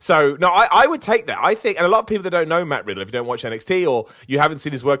stuff. So, no, I would take that. I think, and a lot of people that don't know Matt Riddle, if you don't watch NXT or you haven't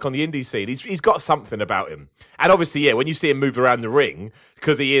seen his work on the indie scene, he's got something about him. And obviously, yeah, when you see him move around the ring,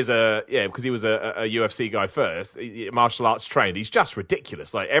 because he was a UFC guy first, martial arts trained, he's just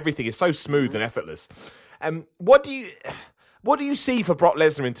ridiculous. Like, everything is so smooth and effortless. What do you see for Brock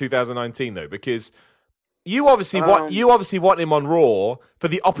Lesnar in 2019 though? Because you obviously want him on Raw for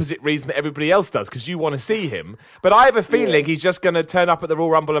the opposite reason that everybody else does, because you want to see him. But I have a feeling he's just going to turn up at the Royal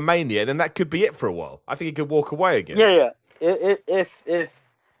Rumble and Mania, and then that could be it for a while. I think he could walk away again. Yeah. If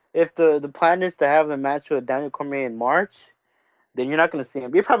the plan is to have the match with Daniel Cormier in March, then you're not going to see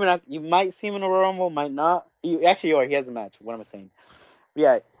him. You're probably not. You might see him in the Royal Rumble, might not. He has a match. What am I saying?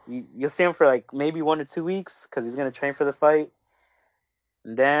 Yeah, you'll see him for like maybe 1 or 2 weeks because he's going to train for the fight.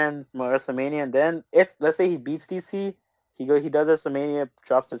 And then WrestleMania, and then if let's say he beats DC, he does WrestleMania,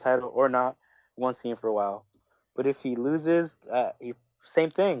 drops the title or not, we won't see him for a while. But if he loses, same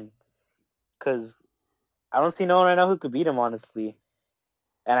thing, because I don't see no one right now who could beat him, honestly.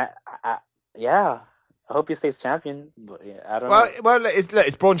 And I hope he stays champion. But yeah, I don't know. Well,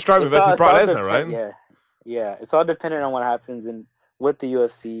 it's Braun Strowman versus Brock Lesnar, right? Yeah. It's all dependent on what happens with the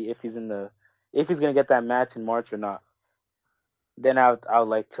UFC, if he's gonna get that match in March or not. Then I would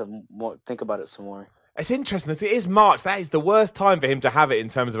like to think about it some more. It's interesting that it is March. That is the worst time for him to have it in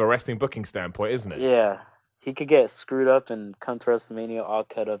terms of a wrestling booking standpoint, isn't it? Yeah. He could get screwed up and come to WrestleMania all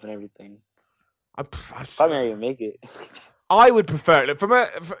cut up and everything. Probably not even make it. I would prefer it.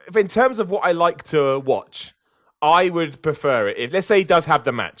 In terms of what I like to watch, I would prefer it. If, let's say he does have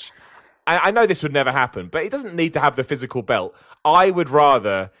the match. I know this would never happen, but he doesn't need to have the physical belt. I would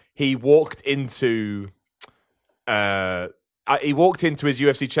rather he walked into his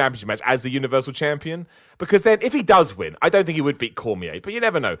UFC championship match as the Universal Champion, because then if he does win, I don't think he would beat Cormier, but you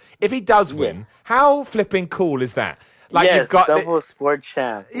never know. If he does win, how flipping cool is that? Like, yes, you've got double sport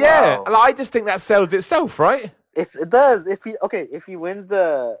champ. Yeah, wow. I just think that sells itself, right? It does. If he does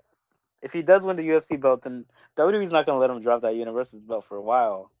win the UFC belt, then WWE's not going to let him drop that Universal belt for a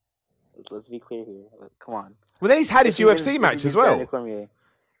while. Let's be clear here. Come on. Well, then he's had his UFC match as well.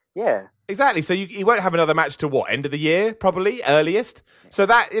 Yeah. Exactly. So he won't have another match to end of the year, probably, earliest. So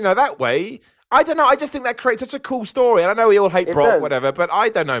that, that way, I don't know. I just think that creates such a cool story. And I know we all hate Brock, whatever, but I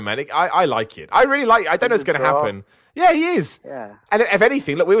don't know, man. I like it. I really like it. I don't know what's going to happen. Yeah, he is. Yeah. And if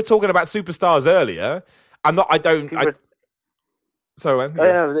anything, look, we were talking about superstars earlier. Sorry,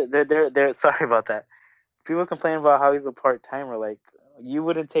 man. They're sorry about that. People complain about how he's a part-timer. Like, you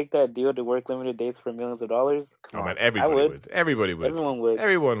wouldn't take that deal to work limited dates for millions of dollars? Come on. Man, everybody would. Everybody would. Everyone would.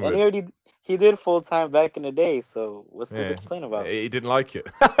 Everyone would. And he did full-time back in the day, so what's there to complain about? He didn't like it.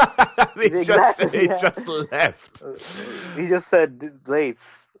 He Exactly, just left. He just said, Blades,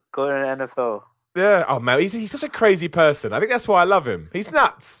 go to the NFL. Yeah. Oh, man, he's such a crazy person. I think that's why I love him. He's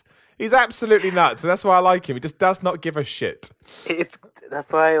nuts. He's absolutely nuts, and that's why I like him. He just does not give a shit.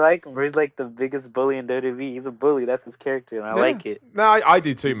 That's why I like him. He's like the biggest bully in WWE. He's a bully. That's his character, and I like it. No, I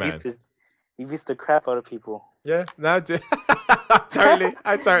do too, man. He beats the crap out of people. Yeah, no,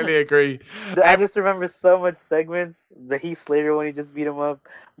 I totally agree. I just remember so much segments. The Heath Slater when he just beat him up.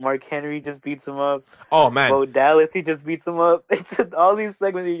 Mark Henry just beats him up. Oh, man. Bo Dallas, he just beats him up. It's all these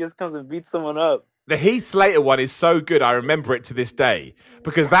segments he just comes and beats someone up. The Heath Slater one is so good, I remember it to this day,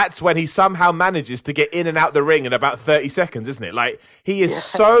 because that's when he somehow manages to get in and out the ring in about 30 seconds, isn't it? Like, he is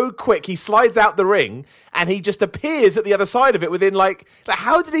so quick. He slides out the ring, and he just appears at the other side of it within, like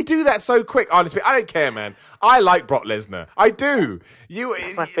how did he do that so quick? Honestly, I don't care, man. I like Brock Lesnar. I do.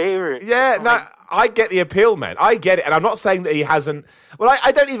 That's my favorite. Yeah, I get the appeal, man. I get it. And I'm not saying that he hasn't... Well,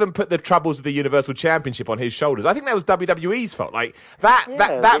 I don't even put the troubles with the Universal Championship on his shoulders. I think that was WWE's fault. Like,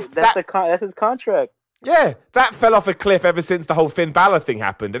 that's his contract. Yeah, that fell off a cliff ever since the whole Finn Balor thing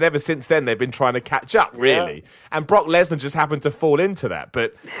happened. And ever since then, they've been trying to catch up, really. Yeah. And Brock Lesnar just happened to fall into that.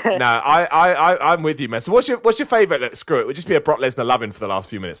 But no, I'm with you, man. So what's your favourite... Look, screw it. We'll just be a Brock Lesnar loving for the last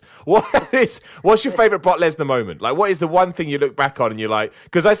few minutes. What's your favourite Brock Lesnar moment? Like, what is the one thing you look back on and you're like...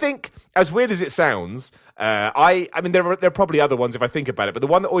 Because I think, as weird as it sounds... I mean, there are probably other ones if I think about it, but the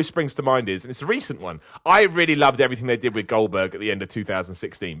one that always springs to mind is, and it's a recent one, I really loved everything they did with Goldberg at the end of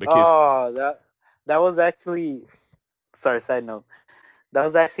 2016 because... Oh, that was actually... Sorry, side note. That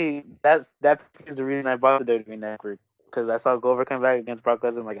was actually... That is the reason I bought the WWE Network, because I saw Goldberg come back against Brock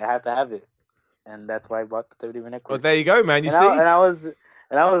Lesnar. I'm like, I have to have it. And that's why I bought the WWE Network. Well, there you go, man. You see? I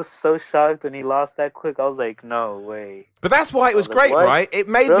was so shocked when he lost that quick. I was like, no way. But that's why it was great, right? It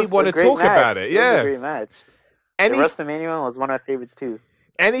made me want to talk about it. Yeah. It was a great match. The WrestleMania one was one of my favorites, too.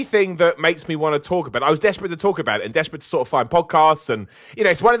 anything that makes me want to talk about it. I was desperate to talk about it and desperate to sort of find podcasts. And,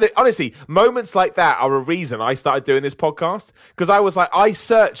 it's one of the, honestly, moments like that are a reason I started doing this podcast. Because I was like, I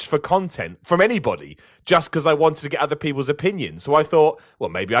searched for content from anybody just because I wanted to get other people's opinions. So I thought, well,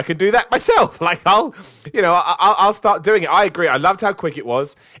 maybe I can do that myself. Like, I'll start doing it. I agree. I loved how quick it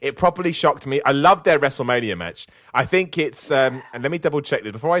was. It properly shocked me. I loved their WrestleMania match. I think it's, and let me double check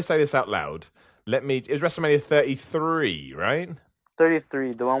this before I say this out loud. It was WrestleMania 33, right?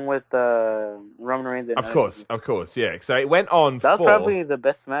 33, the one with Roman Reigns. And of course, yeah. So it went on. That was probably the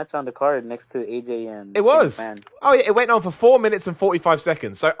best match on the card next to AJ and. It was. Oh yeah, it went on for 4 minutes and 45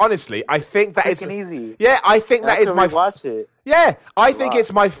 seconds. So honestly, I think that is easy. Yeah, I think that is my. Watch it. Yeah, I think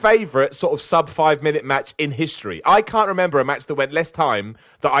it's my favorite sort of sub 5 minute match in history. I can't remember a match that went less time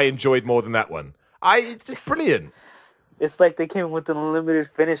that I enjoyed more than that one. It's just brilliant. It's like they came with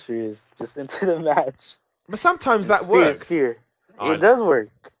unlimited finishers just into the match. But sometimes that works. It does work.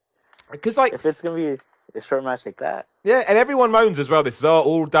 Because if it's going to be a short match like that. Yeah, and everyone moans as well. This is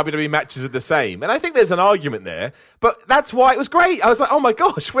all WWE matches are the same. And I think there's an argument there. But that's why it was great. I was like, oh my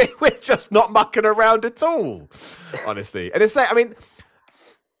gosh, we're just not mucking around at all. Honestly. And I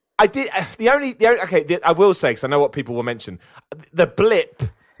will say, because I know what people will mention, the blip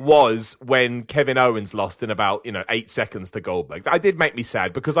was when Kevin Owens lost in about 8 seconds to Goldberg. That did make me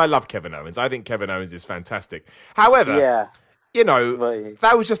sad because I love Kevin Owens. I think Kevin Owens is fantastic. However,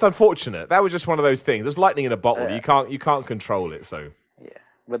 that was just unfortunate. That was just one of those things. There's lightning in a bottle. You can't control it. So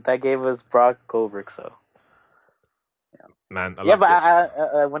but that gave us Brock Goldberg. So man,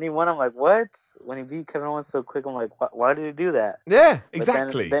 when he won, I'm like, what? When he beat Kevin Owens so quick, I'm like, why did he do that? Yeah,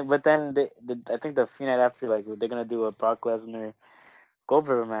 exactly. But then I think the few night after, like, they're gonna do a Brock Lesnar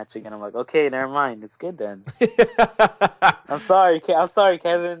Goldberg match again. I'm like, okay, never mind. It's good then. I'm sorry,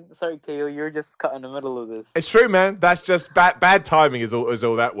 Kevin. Sorry, KO. You're just caught in the middle of this. It's true, man. That's just bad timing is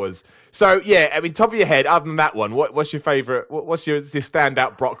all that was. So, yeah, I mean, top of your head, other than that one, what's your favorite? What's your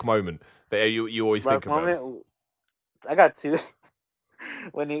standout Brock moment that you always think about? I got two.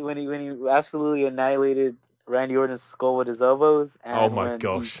 when he absolutely annihilated Randy Orton's skull with his elbows, and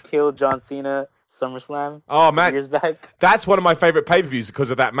he killed John Cena. SummerSlam. Oh man, years back. That's one of my favorite pay-per-views because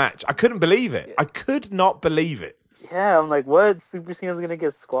of that match. I couldn't believe it. I could not believe it. Yeah, I'm like, what? Super Cena's gonna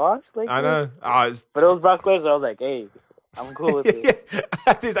get squashed like I know. This? But it was Brock Lesnar. I was like, hey, I'm cool with it.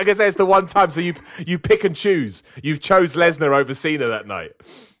 Like I say, it's the one time. So you pick and choose. You chose Lesnar over Cena that night.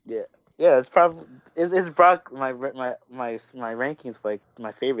 Yeah. It's probably it's Brock. My rankings, like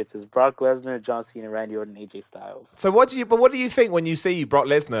my favorites is Brock Lesnar, John Cena, Randy Orton, AJ Styles. So what do you think when you see Brock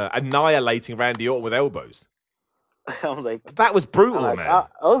Lesnar annihilating Randy Orton with elbows? I was like, that was brutal, man. I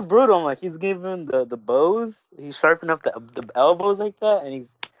was brutal. I'm like, he's giving the bows. He's sharpening up the elbows like that, and it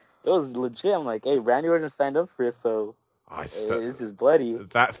was legit. I'm like, hey, Randy Orton signed up for it, so it's just bloody.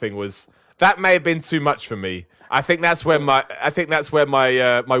 That may have been too much for me. I think that's where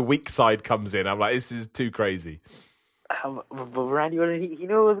my weak side comes in. I'm like, this is too crazy. But Randy Orton, he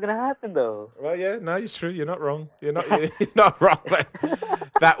knew it was gonna happen though. Well, yeah, no, it's true. You're not wrong. You're not wrong. But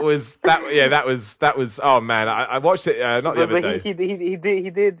that was. Oh man, I watched it not the other day. He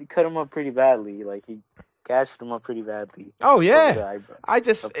did cut him up pretty badly. Like he gashed him up pretty badly. Oh yeah,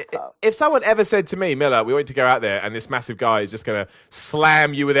 if someone ever said to me, Miller, we want to go out there and this massive guy is just gonna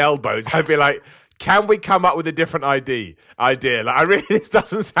slam you with elbows, I'd be like, can we come up with a different idea? Like, this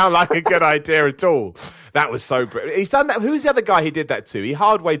doesn't sound like a good idea at all. That was so brilliant. He's done that. Who's the other guy he did that to? He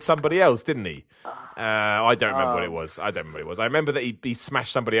hard-weighed somebody else, didn't he? I don't remember what it was. I remember that he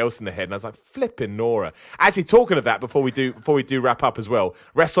smashed somebody else in the head, and I was like, flipping Nora. Actually, talking of that, before we do wrap up as well,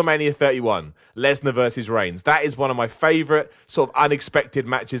 WrestleMania 31, Lesnar versus Reigns. That is one of my favorite sort of unexpected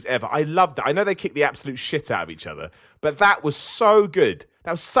matches ever. I loved that. I know they kicked the absolute shit out of each other, but that was so good.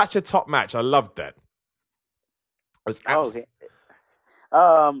 That was such a top match. I loved that. It was okay.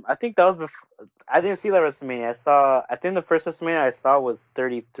 I think that was before. I didn't see that WrestleMania. I think the first WrestleMania I saw was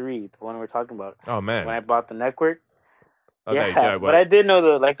 33, the one we're talking about. Oh man! When I bought the network. Oh, yeah, but I did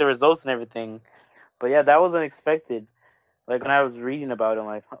know the results and everything. But yeah, that was unexpected. Like when I was reading about it, I'm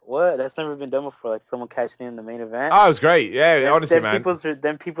like, what? That's never been done before. Like someone catching in the main event. Oh, it was great. Yeah, honestly, man.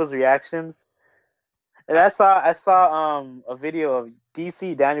 People's reactions. And I saw a video of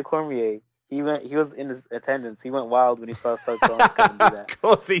DC Daniel Cormier. He was in his attendance. He went wild when he saw Seth Rollins come and do that. Of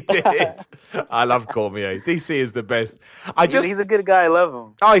course he did. I love Cormier. DC is the best. He's a good guy. I love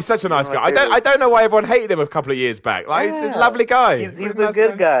him. Oh, he's such a nice guy. I don't know why everyone hated him a couple of years back. Like he's a lovely guy. He's a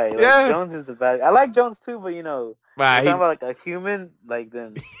good guy. Like, Jones is the bad. I like Jones too, but Talking about like a human, like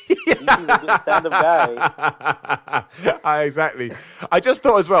then he's a good stand-up guy. Exactly. I just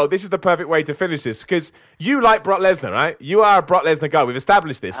thought as well, this is the perfect way to finish this because you like Brock Lesnar, right? You are a Brock Lesnar guy. We've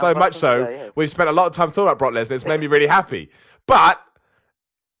established this so much so. Yeah. We've spent a lot of time talking about Brock Lesnar. It's made me really happy. But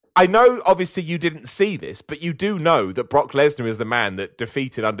I know, obviously, you didn't see this, but you do know that Brock Lesnar is the man that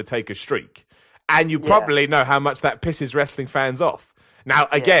defeated Undertaker's streak. And you probably know how much that pisses wrestling fans off. Now,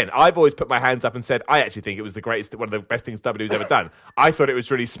 again, I've always put my hands up and said, I actually think it was one of the best things WWE's ever done. I thought it was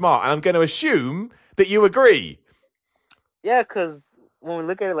really smart. And I'm going to assume that you agree. Yeah, because when we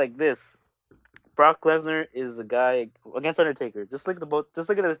look at it like this, Brock Lesnar is the guy against Undertaker. Just look at those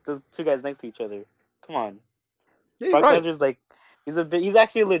two guys next to each other. Come on. Yeah, Brock right. Lesnar's like, he's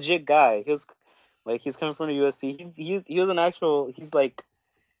actually a legit guy. He's coming from the UFC. He was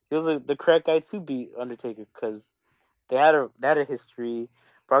the correct guy to beat Undertaker because they had a history.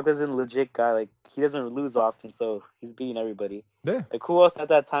 Brock is a legit guy. Like, he doesn't lose often, so he's beating everybody. Yeah. Like, who else at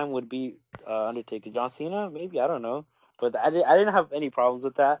that time would beat Undertaker? John Cena? Maybe, I don't know. But I didn't have any problems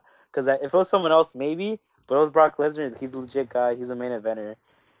with that because if it was someone else, maybe. But it was Brock Lesnar. He's a legit guy. He's a main eventer.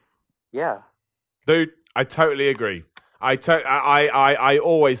 Yeah. Dude, I totally agree. I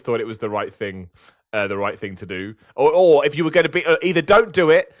always thought it was the right thing to do. Or if you were going to be, either don't do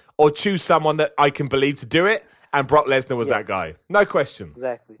it or choose someone that I can believe to do it. And Brock Lesnar was that guy. No question.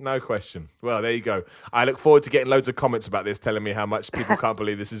 Exactly. No question. Well, there you go. I look forward to getting loads of comments about this, telling me how much people can't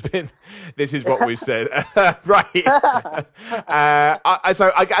believe this has been. This is what we've said. Right.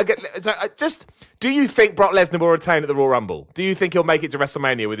 Do you think Brock Lesnar will retain at the Royal Rumble? Do you think he'll make it to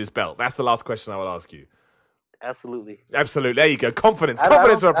WrestleMania with his belt? That's the last question I will ask you. Absolutely. Absolutely. There you go. Confidence.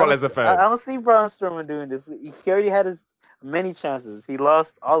 Confidence of a Brock Lesnar fan. I don't see Braun Strowman doing this. He already had his many chances. He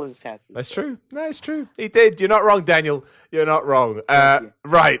lost all of his chances. That's true. No, it's true. He did. You're not wrong, Daniel. You're not wrong.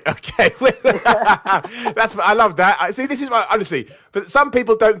 Right. Okay. I love that. See, this is why, honestly, but some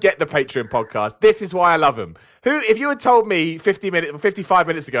people don't get the Patreon podcast. This is why I love them. If you had told me 55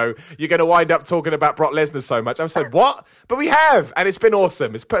 minutes ago, you're going to wind up talking about Brock Lesnar so much, I've said, what? But we have. And it's been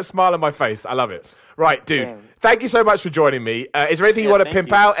awesome. It's put a smile on my face. I love it. Right, dude. Damn. Thank you so much for joining me. Is there anything you want to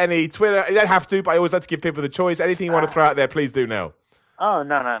pimp out? Any Twitter? You don't have to, but I always like to give people the choice. Anything you want to throw out there, please do now. Oh,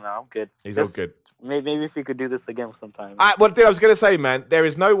 no. I'm good. He's all good. Maybe if we could do this again sometime. Well, dude, I was going to say, man, there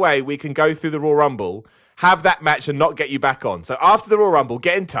is no way we can go through the Royal Rumble, have that match, and not get you back on. So after the Royal Rumble,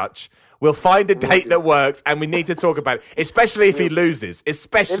 get in touch. We'll find a date that works, and we need to talk about it, especially if he loses.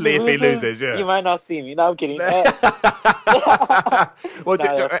 Especially if he loses, yeah. You might not see me. No, I'm kidding. Well,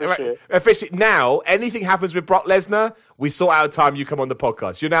 officially, now, anything happens with Brock Lesnar, we sort out a time you come on the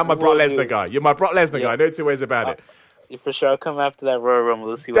podcast. You're now my Brock Lesnar guy. You're my Brock Lesnar guy. No two ways about it. For sure, I'll come after that Royal Rumble.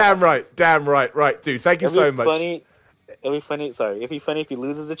 Let's see what Damn right. Right, dude. Thank you so much. It'll be funny. Sorry, it'd be funny if he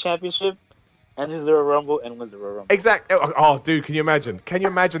loses the championship, enters the Royal Rumble, and wins the Royal Rumble. Exactly. Oh, dude, can you imagine? Can you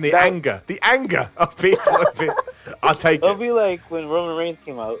imagine the anger? The anger of people. I'll take it. It'll be like when Roman Reigns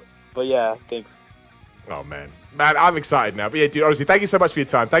came out. But yeah, thanks. Oh, man, I'm excited now. But yeah, dude, honestly, thank you so much for your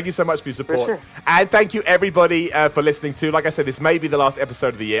time. Thank you so much for your support. For sure. And thank you, everybody, for listening to. Like I said, this may be the last episode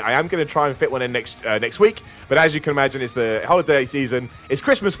of the year. I am going to try and fit one in next week. But as you can imagine, it's the holiday season. It's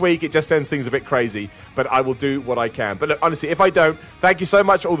Christmas week. It just sends things a bit crazy. But I will do what I can. But look, honestly, if I don't, thank you so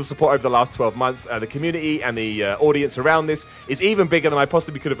much for all the support over the last 12 months. The community and the audience around this is even bigger than I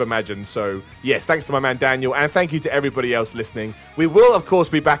possibly could have imagined. So, yes, thanks to my man Daniel. And thank you to everybody else listening. We will, of course,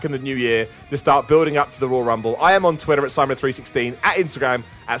 be back in the new year to start building up to the Royal Rumble. I am on Twitter at Simon316, at Instagram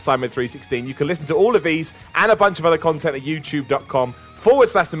at Simon316. You can listen to all of these and a bunch of other content at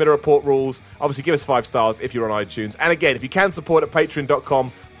youtube.com/The Miller Report rules. Obviously, give us 5 stars if you're on iTunes. And again, if you can support at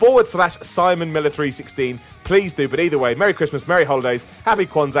patreon.com/Simon Miller 316, please do. But either way, Merry Christmas, Merry Holidays, Happy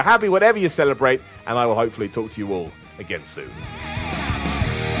Kwanzaa, happy whatever you celebrate, and I will hopefully talk to you all again soon.